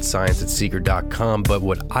at badscience@seeker.com. But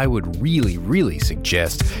what I would really, really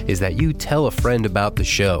suggest is that you tell a friend about the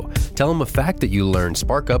show. Tell them a fact that you learned,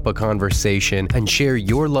 spark up a conversation, and share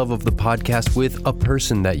your love of the podcast with a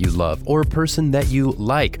person that you love, or a person that you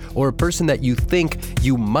like, or a person that you think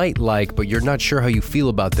you might like, but you're not sure how you feel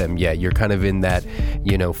about them yet. You're kind of in that,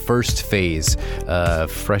 first phase,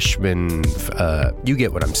 freshman. You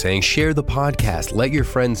get what I'm saying. Share the podcast. Let your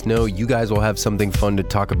friends know. You guys will have something fun to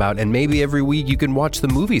talk about, and maybe every week you can watch the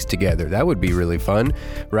movies together. That would be really fun,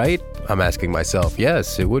 right? I'm asking myself.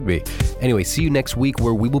 Yes, it would be. Anyway, see you next week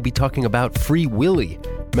where we will be talking about Free Willy.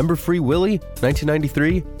 Remember Free Willy,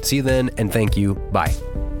 1993? See you then, and thank you. Bye.